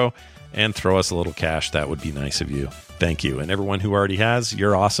 patreon.com/playretro, and throw us a little cash. That would be nice of you. Thank you. And everyone who already has,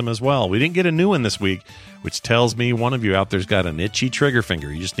 you're awesome as well. We didn't get a new one this week, which tells me one of you out there's got an itchy trigger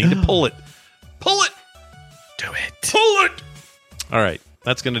finger. You just need to pull it. Pull it! Do it. Pull it! All right.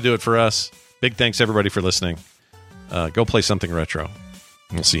 That's going to do it for us. Big thanks, everybody, for listening. Go play something retro.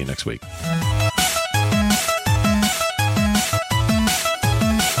 We'll see you next week.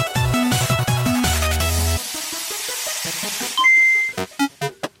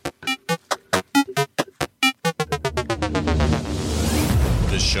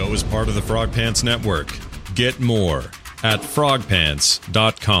 This show is part of the Frog Pants Network. Get more at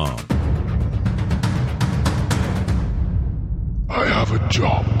frogpants.com. I have a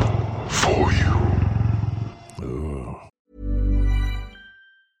job for you. Ooh.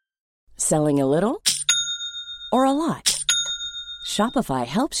 Selling a little or a lot? Shopify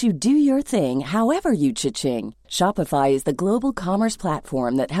helps you do your thing however you cha-ching. Shopify is the global commerce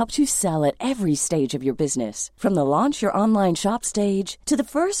platform that helps you sell at every stage of your business. From the launch your online shop stage to the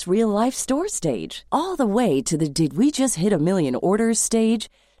first real-life store stage, all the way to the did we just hit a million orders stage.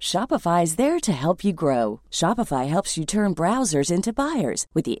 Shopify is there to help you grow. Shopify helps you turn browsers into buyers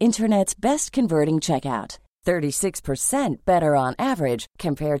with the internet's best converting checkout. 36% better on average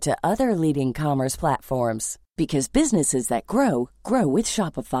compared to other leading commerce platforms. Because businesses that grow, grow with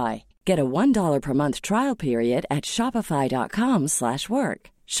Shopify. Get a $1 per month trial period at shopify.com/work.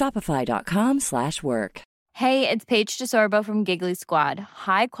 Shopify.com/work. Hey, it's Paige DeSorbo from Giggly Squad.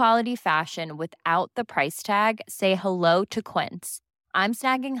 High quality fashion without the price tag. Say hello to Quince. I'm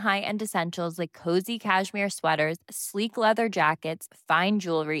snagging high-end essentials like cozy cashmere sweaters, sleek leather jackets, fine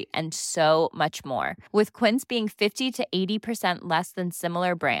jewelry, and so much more. With Quince being 50 to 80% less than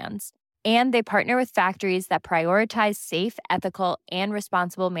similar brands. And they partner with factories that prioritize safe, ethical, and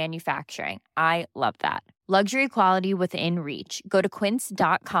responsible manufacturing. I love that. Luxury quality within reach. Go to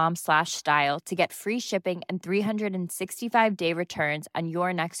quince.com/style to get free shipping and 365-day returns on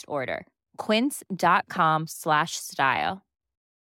your next order. Quince.com/style.